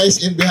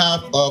 Guys, in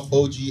behalf of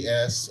OG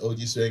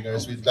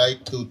Swingers, we'd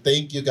like to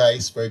thank you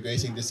guys for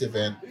gracing this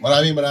event.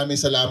 Maraming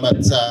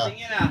salamat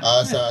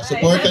sa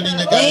suporta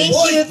ninyo guys.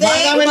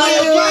 Thank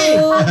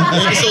you.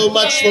 Thank you so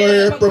much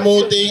for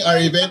promoting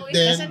our event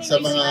din sa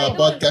mga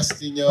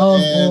podcast ninyo.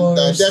 And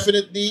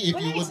definitely,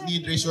 if you would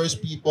need resource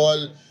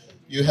people,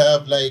 you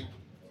have like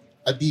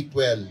a deep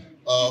well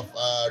of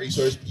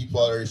resource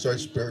people or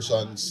resource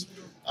persons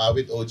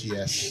with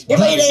OGS.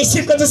 Iba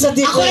inaisip ko to sa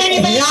deep well. Ako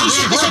rin iba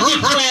inaisip ko sa deep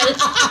well.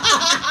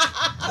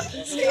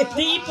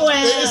 Deep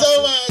well. Thank you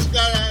so much,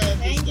 Clara.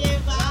 Thank you.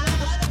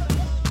 Bye.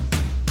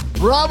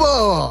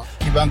 Bravo!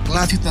 Ibang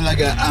klase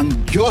talaga ang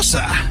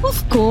Diyosa. Of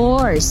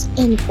course,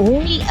 and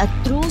only a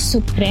true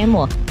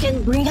Supremo can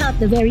bring out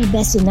the very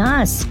best in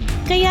us.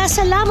 Kaya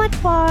salamat,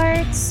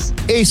 Parts!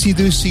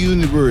 AC2C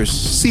Universe.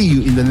 See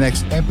you in the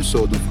next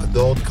episode of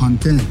Adult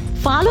Content.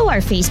 Follow our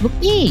Facebook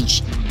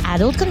page,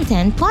 Adult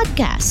Content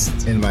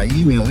Podcast. And my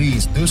email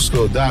is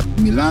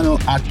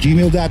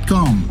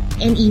dusko.milano@gmail.com.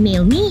 And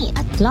email me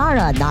at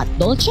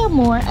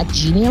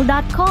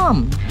clara.dolceamor@gmail.com.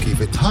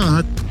 Keep it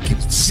hot, keep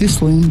it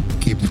sizzling,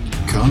 keep it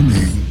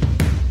coming.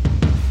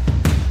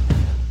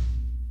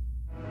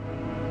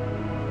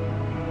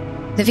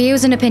 The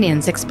views and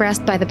opinions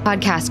expressed by the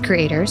podcast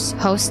creators,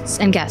 hosts,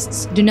 and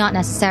guests do not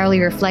necessarily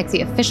reflect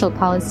the official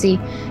policy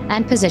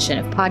and position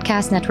of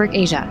Podcast Network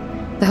Asia,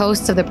 the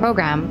hosts of the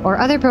program, or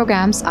other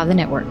programs of the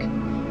network.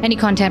 Any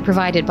content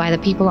provided by the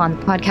people on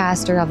the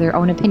podcast are of their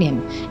own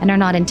opinion and are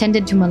not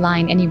intended to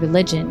malign any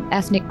religion,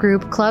 ethnic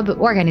group, club,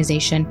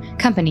 organization,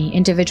 company,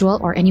 individual,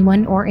 or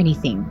anyone or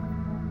anything.